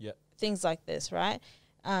perform. Things like this, right?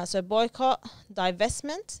 So boycott,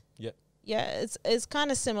 divestment. It's kind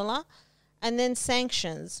of similar. And then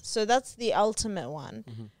sanctions. So that's the ultimate one,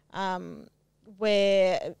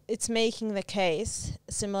 where it's making the case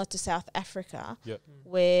similar to South Africa,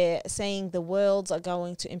 where saying the worlds are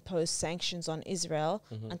going to impose sanctions on Israel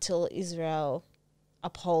until Israel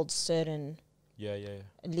upholds certain...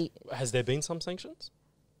 Has there been some sanctions?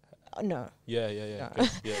 No. Yeah, yeah, yeah. No.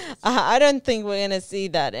 Yeah. I don't think we're going to see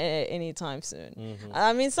that anytime soon. Mm-hmm.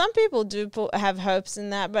 I mean, some people do have hopes in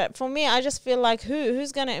that, but for me, I just feel like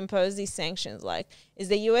who's going to impose these sanctions? Like, is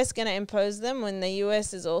the US going to impose them when the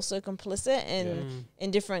US is also complicit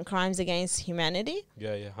in different crimes against humanity?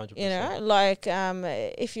 Yeah, yeah, 100%. You know, like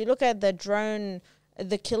if you look at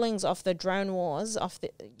the killings of the drone wars of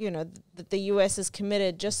the US has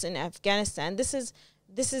committed just in Afghanistan. This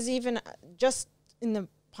is even just in the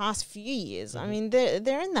past few years. I mean,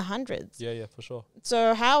 they're in the hundreds. Yeah, yeah, for sure.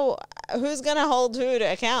 So who's gonna hold who to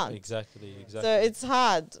account? Exactly. So it's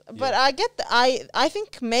hard. But I get I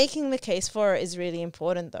think making the case for it is really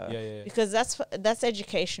important though. Yeah. Because that's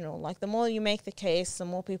educational. Like the more you make the case, the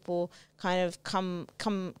more people kind of come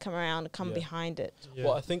around, behind it. Yeah.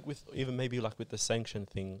 Well, I think with even maybe like with the sanction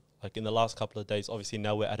thing, like in the last couple of days, obviously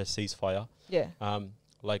now we're at a ceasefire. Yeah.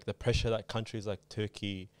 Like the pressure that countries like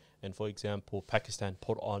Turkey and, for example, Pakistan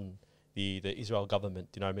put on the Israel government,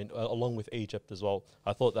 you know what I mean, along with Egypt as well.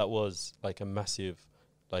 I thought that was like a massive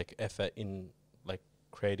like effort in like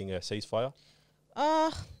creating a ceasefire.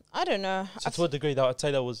 I don't know. So to a degree, I'd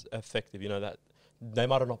say that was effective. You know, that they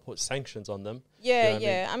might have not put sanctions on them. Yeah, you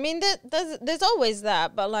know I mean, there's always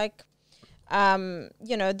that, but like,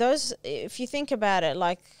 you know, those. If you think about it,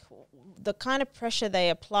 like the kind of pressure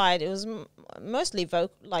they applied, it was mostly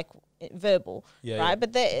verbal, right? Yeah.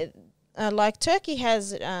 But they, like Turkey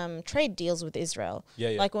has trade deals with Israel. Yeah.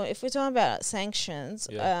 Like if we're talking about sanctions,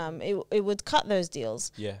 it would cut those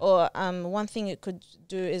deals. Yeah. Or one thing it could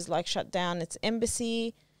do is like shut down its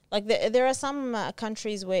embassy. Like there are some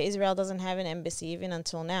countries where Israel doesn't have an embassy even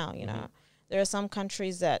until now. You know, there are some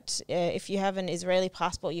countries that if you have an Israeli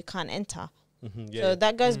passport, you can't enter. So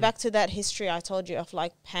that goes back to that history I told you of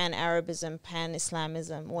like pan-Arabism,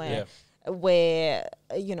 pan-Islamism, where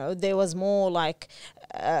you know there was more like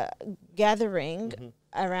gathering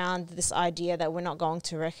around this idea that we're not going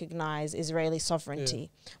to recognize Israeli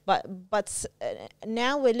sovereignty. But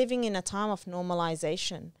now we're living in a time of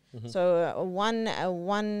normalization. So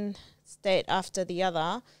one state after the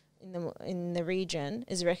other in the region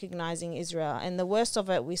is recognizing Israel, and the worst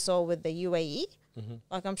of it we saw with the UAE.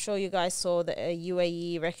 Like I'm sure you guys saw the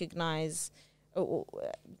UAE recognize,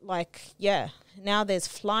 now there's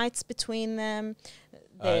flights between them.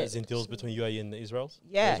 As in deals between UAE and the Israelites?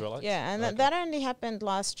 And that only happened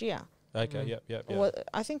last year. Okay, yeah. Well,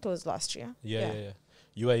 I think it was last year. Yeah.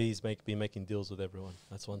 UAE's been making deals with everyone.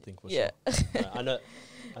 That's one thing for sure. I know.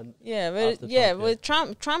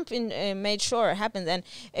 Trump made sure it happened. And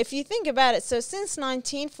if you think about it, so since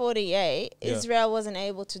 1948, Israel wasn't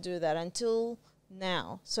able to do that until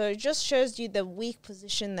now. So it just shows you the weak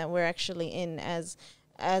position that we're actually in as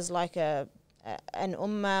like an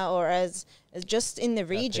ummah, or as just in the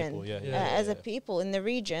region, as a people in the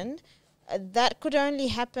region. That could only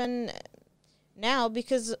happen now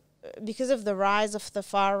because of the rise of the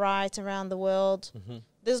far right around the world.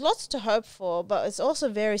 There's lots to hope for, but it's also a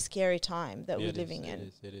very scary time that we're living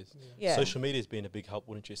in. It is. Yeah. Social media has been a big help,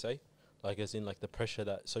 wouldn't you say? Like as in like the pressure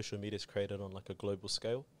that social media has created on like a global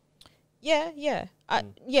scale. Yeah,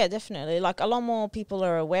 definitely. Like a lot more people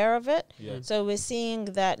are aware of it. So we're seeing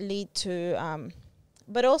that lead to,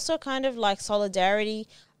 but also kind of like solidarity,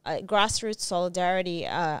 grassroots solidarity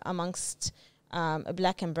amongst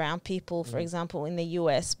black and brown people, for example, in the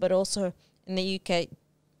US, but also in the UK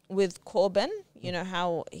with Corbyn. You know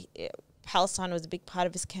how Palestine was a big part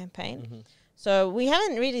of his campaign. So we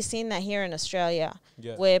haven't really seen that here in Australia,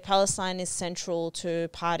 where Palestine is central to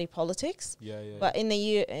party politics. But in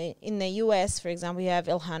the US, for example, you have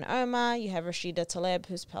Ilhan Omar, you have Rashida Tlaib,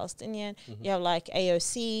 who's Palestinian, you have like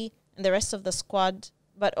AOC and the rest of the squad,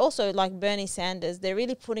 but also like Bernie Sanders. They're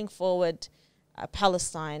really putting forward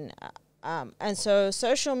Palestine. And so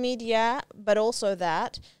social media, but also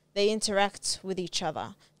that, they interact with each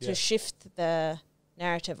other to shift the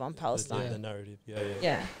narrative on Palestine. The narrative,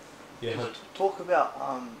 Yeah. Talk about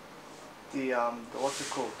the what's it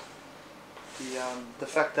called? The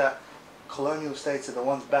fact that colonial states are the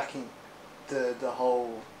ones backing the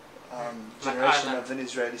whole generation of an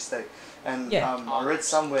Israeli state. And I read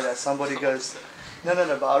somewhere that somebody goes,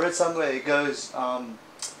 but I read somewhere it goes,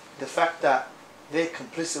 the fact that they're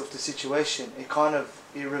complicit with the situation,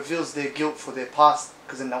 it reveals their guilt for their past,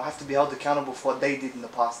 because then they'll have to be held accountable for what they did in the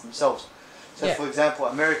past themselves. So for example,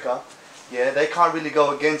 America, they can't really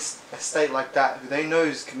go against a state like that who they know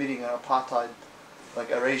is committing an apartheid,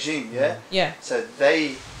 like a regime, So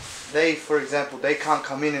they, for example, they can't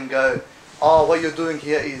come in and go, oh, what you're doing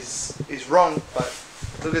here is wrong, but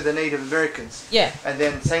look at the Native Americans. And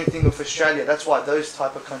then same thing with Australia. That's why those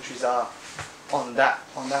type of countries are on that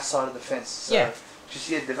side of the fence. So you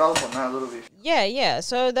see it develop on that a little bit? Yeah.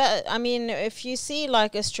 So that, I mean, if you see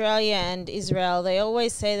like Australia and Israel, they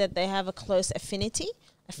always say that they have a close affinity,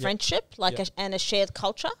 a friendship, like and a shared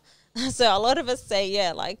culture. So a lot of us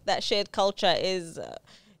say, like that shared culture is,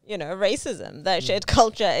 racism. That shared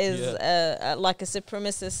culture is like a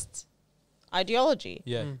supremacist ideology.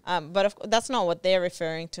 But that's not what they're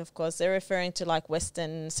referring to, of course. They're referring to like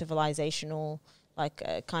Western civilizational, like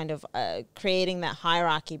kind of creating that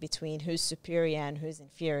hierarchy between who's superior and who's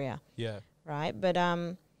inferior. Right? But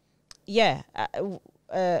a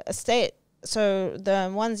state, so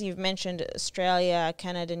the ones you've mentioned, Australia,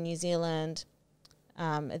 Canada, New Zealand,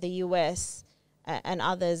 the US, and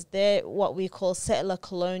others, they're what we call settler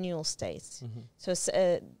colonial states. So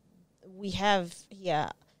we have here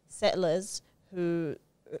settlers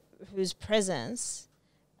whose presence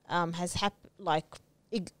has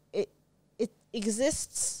it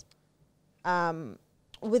exists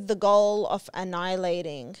with the goal of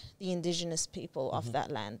annihilating the indigenous people of that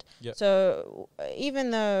land. So even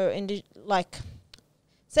though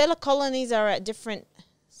settler colonies are at different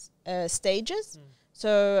stages,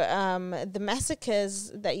 so the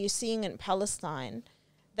massacres that you're seeing in Palestine,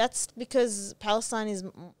 that's because Palestine is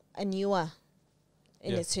a newer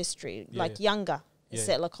in its history, younger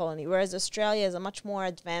settler colony, whereas Australia is a much more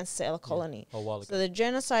advanced settler colony. So the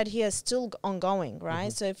genocide here is still ongoing,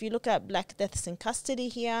 right? So if you look at black deaths in custody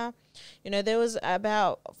here, there was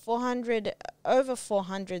about over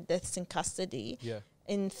 400 deaths in custody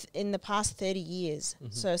in the past 30 years.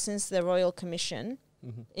 So since the Royal Commission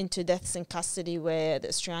into deaths in custody, where the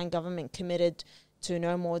Australian government committed to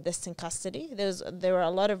no more deaths in custody, there were a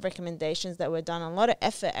lot of recommendations that were done, a lot of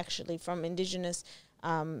effort actually from Indigenous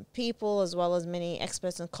people as well as many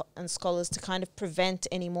experts and scholars to kind of prevent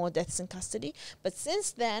any more deaths in custody. But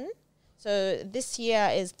since then, so this year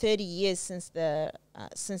is 30 years since that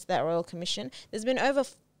Royal Commission, there's been over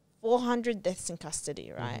 400 deaths in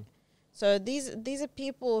custody, right? So these are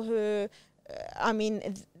people who,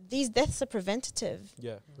 these deaths are preventative.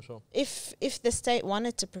 Yeah, for sure. If the state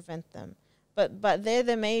wanted to prevent them. But they're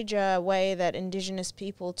the major way that Indigenous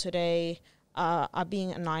people today are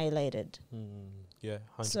being annihilated. Yeah,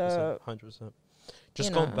 100%. So, 100%.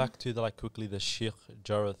 Just going back to quickly the Sheikh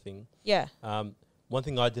Jarrah thing. Yeah. One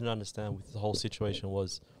thing I didn't understand with the whole situation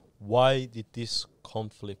was, why did this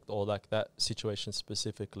conflict or that situation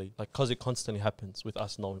specifically, because it constantly happens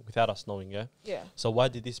without us knowing, Yeah. So why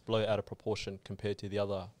did this blow out of proportion compared to the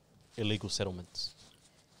other illegal settlements?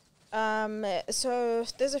 So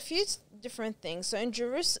there's a few different things. So in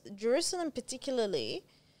Jerusalem particularly,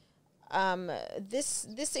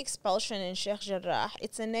 this expulsion in Sheikh Jarrah,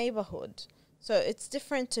 it's a neighborhood. So it's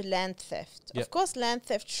different to land theft. Of course, land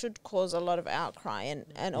theft should cause a lot of outcry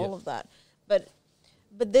and all of that.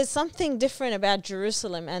 But there's something different about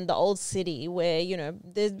Jerusalem and the old city where,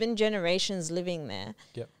 there's been generations living there.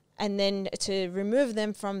 And then to remove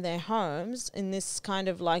them from their homes in this kind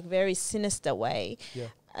of very sinister way,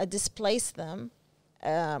 displace them,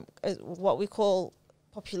 what we call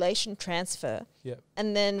population transfer,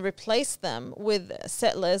 and then replace them with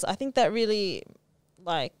settlers. I think that really,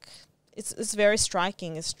 it's very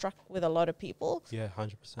striking. It's struck with a lot of people. Yeah,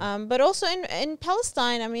 100%. But also in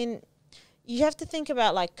Palestine, you have to think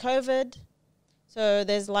about COVID. So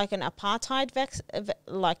there's an apartheid,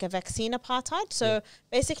 a vaccine apartheid. So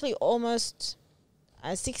basically almost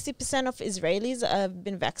 60% of Israelis have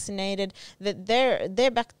been vaccinated, that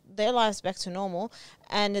their lives back to normal.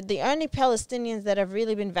 And the only Palestinians that have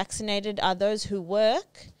really been vaccinated are those who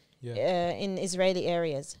work in Israeli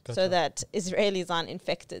areas, so that Israelis aren't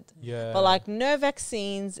infected. But no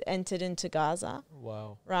vaccines entered into Gaza.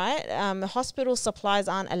 Wow. Right? Hospital supplies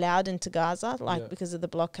aren't allowed into Gaza, because of the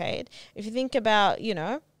blockade. If you think about,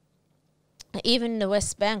 even the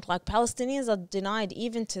West Bank, Palestinians are denied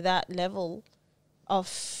even to that level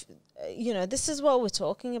of, this is what we're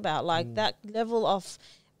talking about, that level of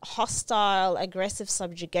hostile, aggressive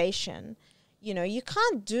subjugation. You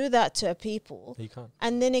can't do that to a people. You can't.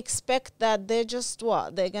 And then expect that they're just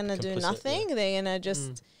they're going to do nothing. Yeah. They're going to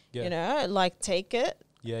just, take it.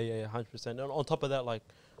 Yeah, 100%. And on top of that,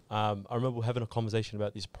 I remember having a conversation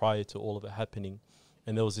about this prior to all of it happening.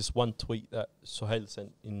 And there was this one tweet that Suhail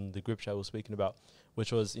sent in the group chat we were speaking about,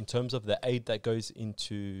 which was in terms of the aid that goes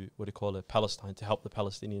into, Palestine to help the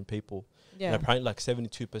Palestinian people. Yeah. And apparently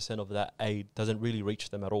 72% of that aid doesn't really reach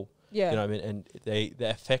them at all. Yeah. You know what I mean? And the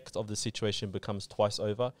effect of the situation becomes twice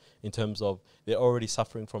over in terms of they're already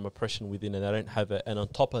suffering from oppression within and they don't have it. And on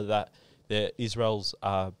top of that, Israel's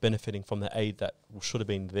benefiting from the aid that should have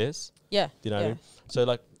been theirs. Yeah. Do you know what I mean? So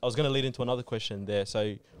I was going to lead into another question there.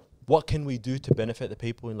 So what can we do to benefit the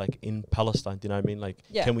people in Palestine? Do you know what I mean? Like,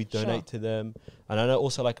 can we donate to them? And I know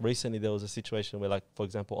also, like, recently there was a situation where, like, for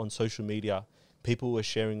example, on social media, people were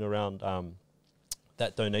sharing around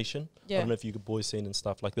that donation. I don't know if you boys seen and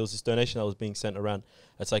stuff. Like, there was this donation that was being sent around.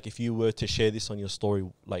 It's like, if you were to share this on your story,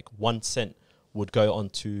 like 1 cent would go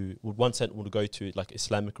to like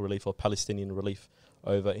Islamic relief or Palestinian relief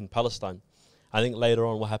over in Palestine. I think later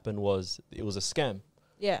on what happened was it was a scam.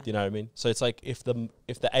 Yeah. Do you know what I mean? So it's like if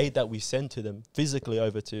the aid that we send to them physically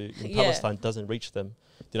over to Palestine doesn't reach them,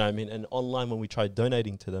 do you know what I mean? And online when we try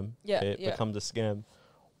donating to them, it becomes a scam.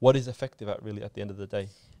 What is effective at the end of the day?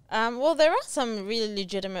 Well, there are some really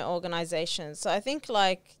legitimate organizations. So I think,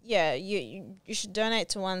 like, you should donate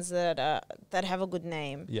to ones that have a good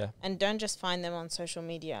name. Yeah. And don't just find them on social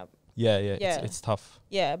media. Yeah. It's tough.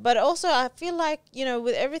 Yeah, but also I feel like,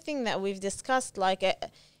 with everything that we've discussed, like,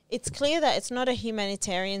 it's clear that it's not a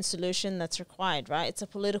humanitarian solution that's required, right? It's a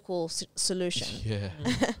political solution. Yeah.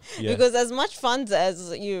 Because as much funds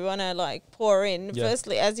as you want to, like, pour in,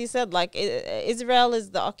 firstly, as you said, like, Israel is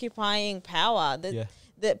the occupying power.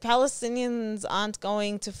 The Palestinians aren't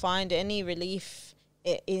going to find any relief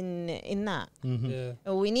in that.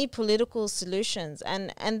 Mm-hmm. We need political solutions,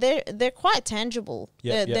 and they're quite tangible.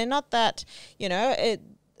 They're not that,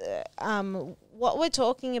 what we're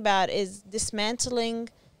talking about is dismantling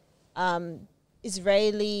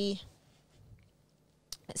Israeli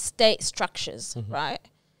state structures, right?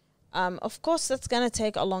 Of course, that's going to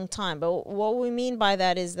take a long time, but what we mean by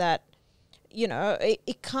that is that,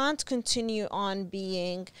 it can't continue on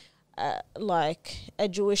being like a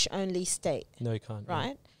Jewish-only state. No, it can't.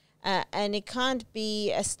 Right? And it can't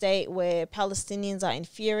be a state where Palestinians are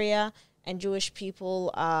inferior and Jewish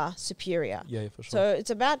people are superior. Yeah, for sure. So it's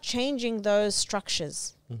about changing those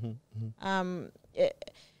structures.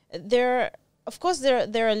 There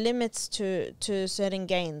are limits to certain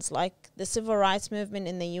gains, like the civil rights movement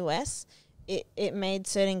in the US. It made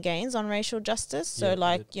certain gains on racial justice. So,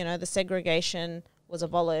 the segregation was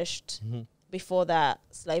abolished. Before that,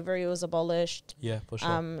 slavery was abolished. Yeah, for sure.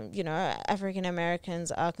 African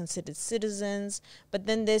Americans are considered citizens, but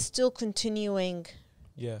then there's still continuing,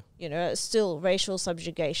 still racial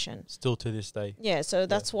subjugation. Still to this day. Yeah, so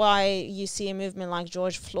that's why you see a movement like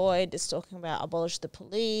George Floyd is talking about abolish the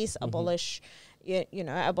police, abolish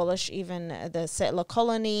even the settler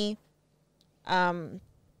colony.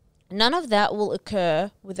 None of that will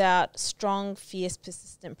occur without strong, fierce,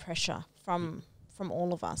 persistent pressure from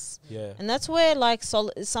all of us. Yeah. And that's where, like,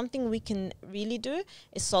 something we can really do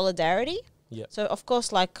is solidarity. Yeah. So, of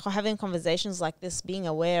course, like, having conversations like this, being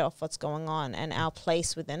aware of what's going on and our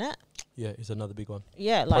place within it. Yeah, is another big one.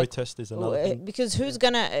 Yeah, like, protest is another thing. Because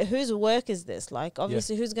whose work is this? Like,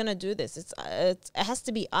 obviously, who's gonna do this? It has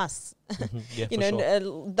to be us. Yeah,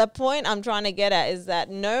 The point I'm trying to get at is that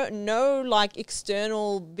no like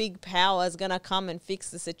external big power is gonna come and fix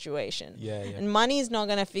the situation. Yeah. And money is not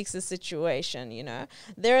gonna fix the situation.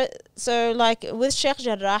 So like with Sheikh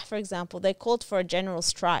Jarrah, for example, they called for a general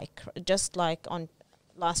strike, just like on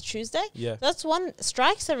last Tuesday. Yeah. That's one.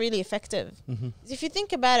 Strikes are really effective. If you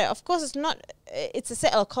think about it, of course, it's a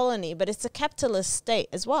settler colony, but it's a capitalist state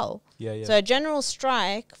as well. Yeah. So a general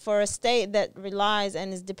strike for a state that relies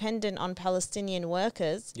and is dependent on Palestinian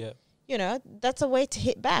workers, that's a way to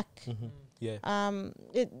hit back. Yeah.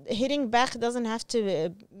 Hitting back doesn't have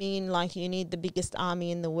to mean like you need the biggest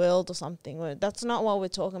army in the world or something. That's not what we're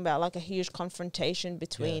talking about, like a huge confrontation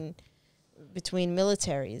between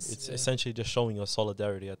militaries. It's essentially just showing your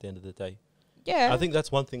solidarity at the end of the day. Yeah. I think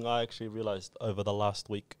that's one thing I actually realized over the last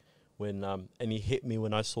week when and it hit me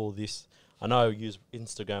when I saw this. I know I use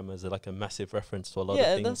Instagram as a massive reference to a lot of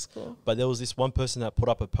things. Yeah, that's cool. But there was this one person that put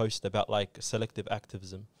up a post about like selective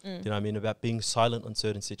activism. Do you know what I mean? About being silent on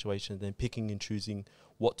certain situations, then picking and choosing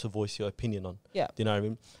what to voice your opinion on. Yeah. Do you know what I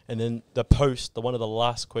mean? And then the post, one of the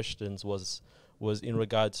last questions was in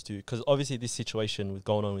regards to, because obviously this situation with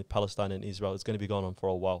going on with Palestine and Israel is going to be going on for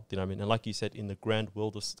a while, do you know what I mean? And like you said, in the grand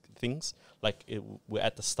world of things, like we're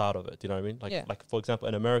at the start of it, do you know what I mean? Like for example,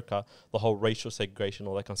 in America, the whole racial segregation,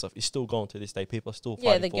 all that kind of stuff is still going to this day. People are still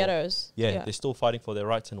fighting the ghettos. Yeah, they're still fighting for their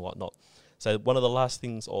rights and whatnot. So one of the last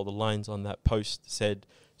things or the lines on that post said,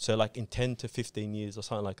 so like in 10 to 15 years or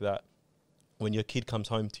something like that, when your kid comes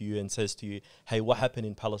home to you and says to you, hey, what happened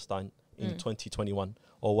in Palestine in 2021?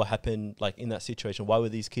 Or what happened like in that situation? Why were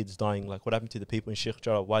these kids dying? Like what happened to the people in Sheikh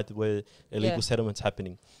Jarrah? Why were illegal settlements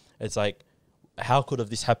happening? It's like, how could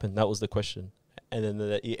have this happened? That was the question. And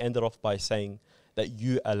then he ended off by saying that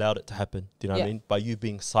you allowed it to happen. Do you know what I mean? By you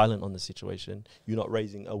being silent on the situation, you're not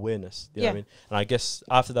raising awareness. Do you know what I mean? And I guess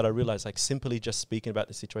after that, I realized like simply just speaking about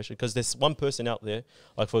the situation, because there's one person out there,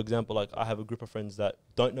 like for example, like I have a group of friends that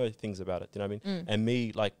don't know things about it. Do you know what I mean? And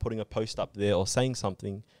me like putting a post up there or saying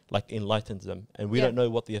something like enlightens them, and we don't know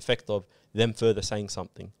what the effect of them further saying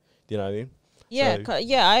something. Do you know what I mean? Yeah, So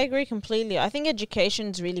I agree completely. I think education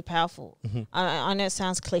is really powerful. I know it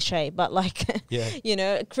sounds cliche, but like, you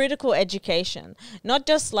know, critical education, not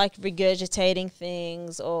just like regurgitating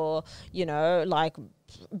things or, you know, like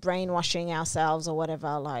brainwashing ourselves or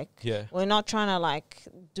whatever. Like, we're not trying to like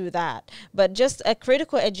do that, but just a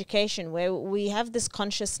critical education where we have this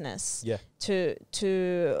consciousness to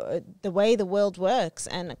the way the world works,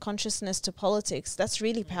 and a consciousness to politics. That's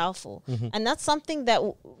really powerful. And that's something that,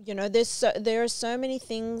 you know, there are so many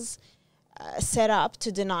things set up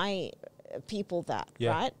to deny people that,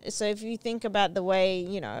 right? So if you think about the way,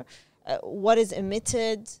 you know, what is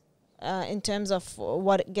emitted in terms of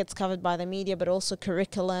what gets covered by the media, but also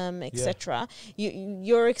curriculum, etc.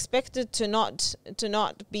 You're expected to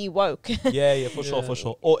not be woke. For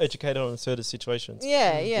sure. Or educated on certain situations.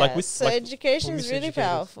 Like education is really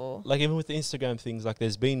powerful. Like even with the Instagram things, like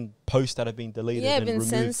there's been posts that have been deleted, and been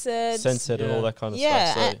removed, censored, and all that kind of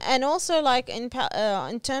stuff. So and also like in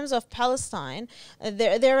terms of Palestine,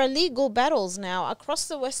 there are legal battles now across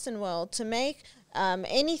the Western world to make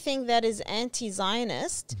anything that is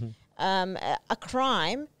anti-Zionist a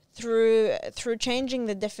crime through changing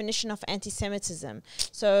the definition of anti-Semitism.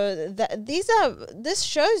 So this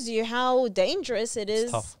shows you how dangerous it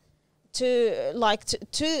is to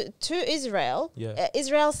Israel.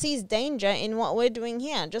 Israel sees danger in what we're doing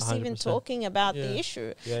here, just 100%. Even talking about the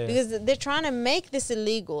issue, because they're trying to make this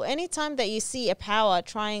illegal. Anytime that you see a power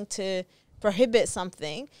trying to prohibit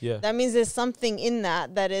something, that means there's something in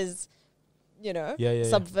that is, you know,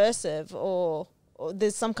 subversive or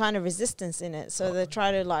there's some kind of resistance in it, so they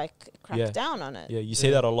try to like crack down on it. You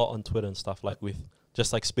see that a lot on Twitter and stuff, like with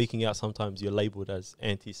just like speaking out, sometimes you're labeled as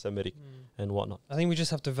anti-Semitic and whatnot. I think we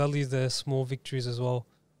just have to value the small victories as well,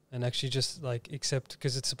 and actually just like accept,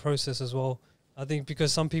 because it's a process as well. I think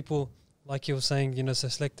because some people, like you were saying, you know, so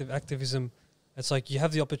selective activism, it's like you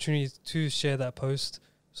have the opportunity to share that post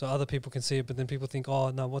so other people can see it, but then people think,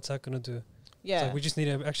 oh no, what's that going to do? It's like we just need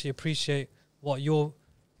to actually appreciate what your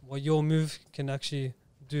move can actually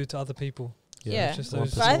do to other people. But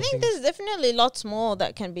I think there's definitely lots more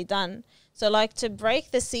that can be done. So like to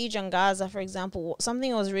break the siege on Gaza, for example,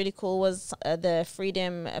 something that was really cool was the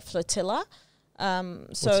Freedom Flotilla.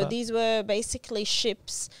 So these were basically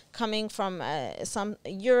ships coming from some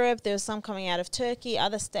Europe. There was some coming out of Turkey,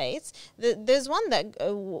 other states. There's one that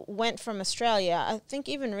went from Australia, I think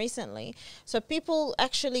even recently. So people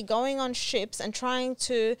actually going on ships and trying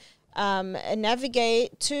to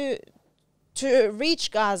navigate to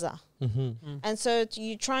reach Gaza. And so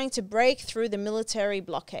you're trying to break through the military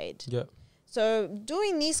blockade. So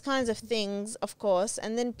doing these kinds of things, of course,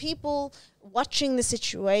 and then people watching the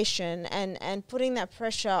situation and putting that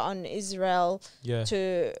pressure on Israel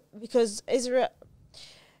because Israel,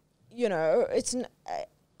 you know,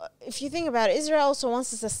 if you think about it, Israel also wants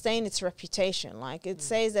to sustain its reputation. Like it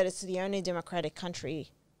says that it's the only democratic country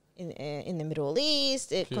in the Middle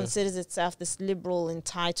East. It considers itself this liberal,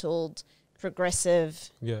 entitled,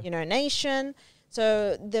 progressive, you know, nation.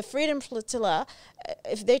 So the Freedom Flotilla,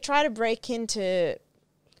 if they try to break in,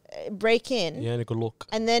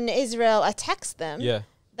 and then Israel attacks them,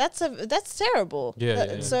 that's terrible.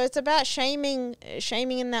 So it's about shaming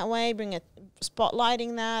in that way,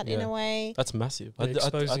 spotlighting that in a way. That's massive. I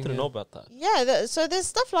didn't know about that. So there's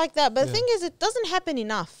stuff like that, but the thing is, it doesn't happen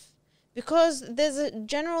enough. Because there's a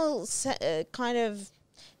general kind of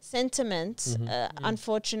sentiment,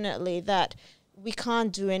 unfortunately, that we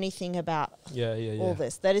can't do anything about all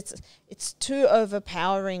this. That it's too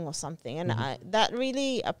overpowering or something, and that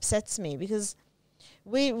really upsets me because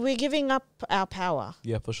we're giving up our power.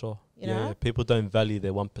 Yeah, for sure. You know? People don't value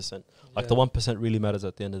their 1%. Like the 1% really matters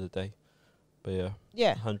at the end of the day. But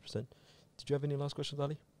 100%. Did you have any last questions,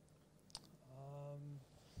 Ali?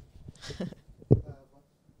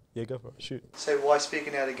 Yeah, go for it. Shoot. So why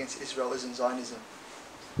speaking out against Israel isn't Zionism?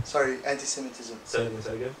 Sorry, anti-Semitism. Say it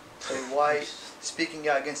again. So why speaking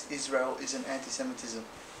out against Israel isn't anti-Semitism?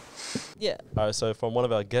 So from one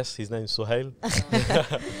of our guests, his name's Suhail.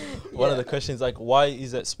 One of the questions, like, why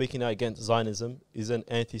is that speaking out against Zionism isn't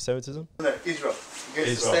anti-Semitism? No, Israel.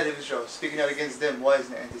 Against the state of Israel. Speaking out against them, why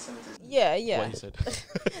isn't it anti-Semitism? What he said.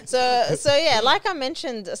 so like I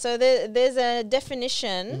mentioned, so there's a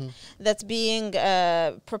definition that's being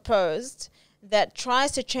proposed that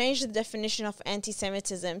tries to change the definition of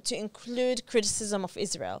anti-Semitism to include criticism of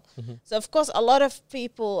Israel. So, of course, a lot of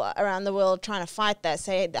people around the world trying to fight that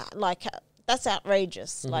say that, like, that's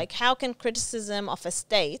outrageous. Like, how can criticism of a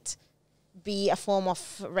state be a form of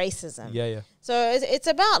racism? Yeah. So it's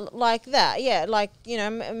about like that, yeah, like, you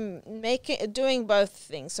know, doing both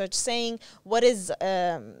things. So saying what is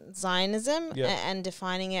Zionism and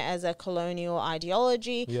defining it as a colonial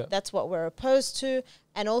ideology. That's what we're opposed to,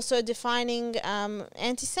 and also defining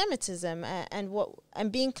anti-Semitism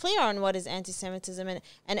and being clear on what is anti-Semitism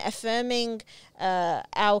and affirming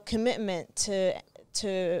our commitment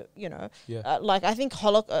to you know, like, I think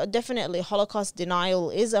definitely Holocaust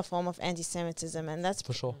denial is a form of anti-Semitism, and that's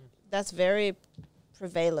for sure. That's very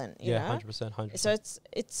prevalent. You know? 100%. So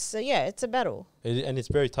it's a battle, And it's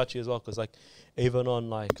very touchy as well, because like even on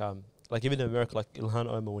like even in America, like Ilhan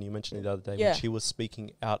Omar, when you mentioned it the other day, when she was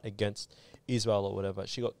speaking out against Israel or whatever,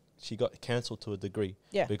 she got cancelled to a degree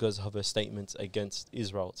because of her statements against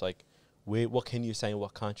Israel. It's like, what can you say and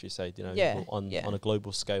what can't you say? You know, on a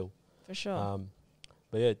global scale. For sure.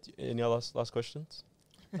 But yeah, any other last questions?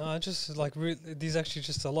 No, I just like there's actually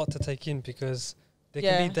just a lot to take in, because there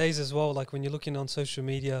can be days as well, like when you're looking on social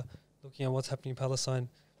media, looking at what's happening in Palestine,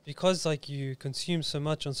 because like you consume so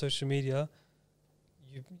much on social media,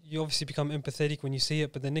 you obviously become empathetic when you see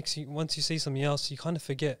it, but then once you see something else, you kind of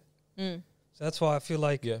forget. So that's why I feel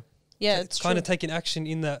like it's kind of taking action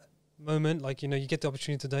in that moment, like, you know, you get the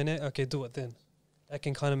opportunity to donate, okay, do it then. That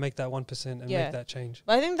can kind of make that 1% and make that change.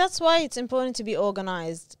 But I think that's why it's important to be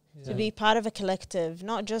organized, to be part of a collective,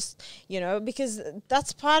 not just, you know, because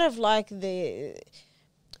that's part of like the,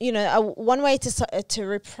 you know, one way to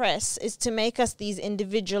repress is to make us these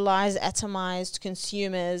individualized, atomized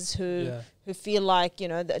consumers who feel like, you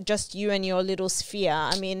know, just you and your little sphere.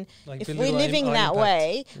 I mean, like if we're living that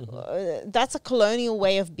way, that's a colonial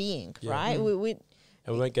way of being, right? And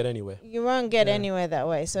we won't get anywhere. You won't get anywhere that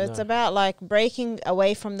way. So it's about like breaking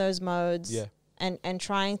away from those modes and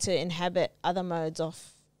trying to inhabit other modes of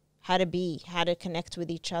how to be, how to connect with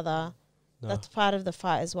each other. That's part of the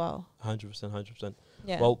fight as well. 100%.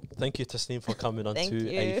 Yeah. Well, thank you, Tasnim, for coming on to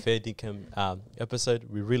a Fair Dinkum episode.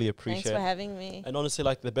 We really appreciate it. Thanks for having me. And honestly,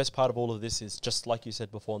 like, the best part of all of this is, just like you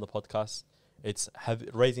said before on the podcast, it's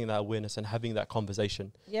raising that awareness and having that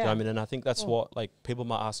conversation. You know what I mean? And I think that's what, like, people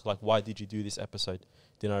might ask, like, why did you do this episode?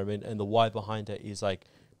 Do you know what I mean? And the why behind it is like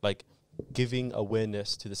giving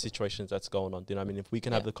awareness to the situations that's going on. Do you know what I mean? If we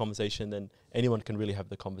can have the conversation, then anyone can really have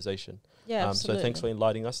the conversation. Yeah, absolutely. So thanks for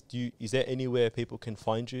enlightening us. Is there anywhere people can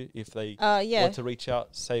find you if they want to reach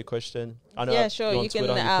out, say a question? I know sure. You're on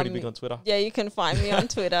Twitter. You're pretty big on Twitter. Yeah, you can find me on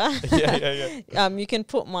Twitter. You can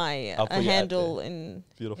put my handle in.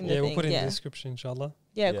 Beautiful. We'll put it in the description, inshallah.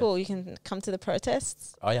 Yeah, cool. You can come to the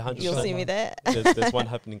protests. Oh, yeah, 100%. You'll see me there. There's one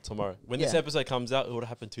happening tomorrow. When this episode comes out, it would have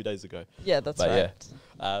happened 2 days ago. Yeah, that's right.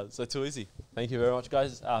 Yeah. So too easy. Thank you very much,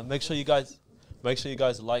 guys. Make sure you guys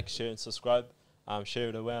like, share, and subscribe. Share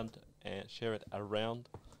it around.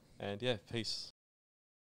 And yeah, peace.